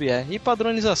aeroclube é. E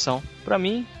padronização. Pra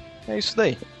mim, é isso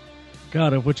daí.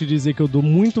 Cara, eu vou te dizer que eu dou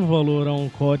muito valor a um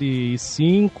Core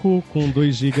i5 com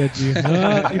 2 GB de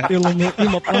RAM e pelo menos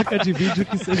uma placa de vídeo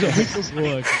que seja muito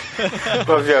boa.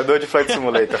 O aviador de Flight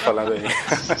Simulator falando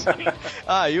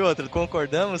aí. E outra,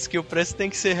 concordamos que o preço tem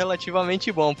que ser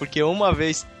relativamente bom, porque uma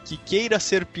vez que queira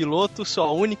ser piloto, sua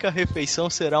única refeição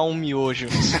será um miojo.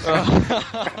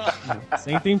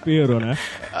 Sem tempero, né?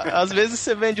 Às vezes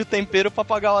você vende o tempero pra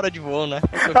pagar a hora de voo, né?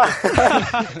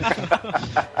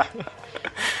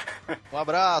 Um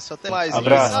abraço, até mais.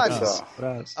 Abraço.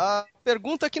 A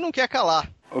pergunta que não quer calar.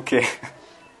 O quê?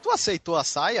 Tu aceitou a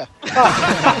saia?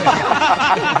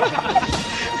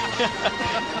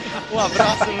 Um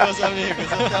abraço, meus amigos.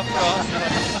 Até a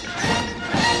próxima.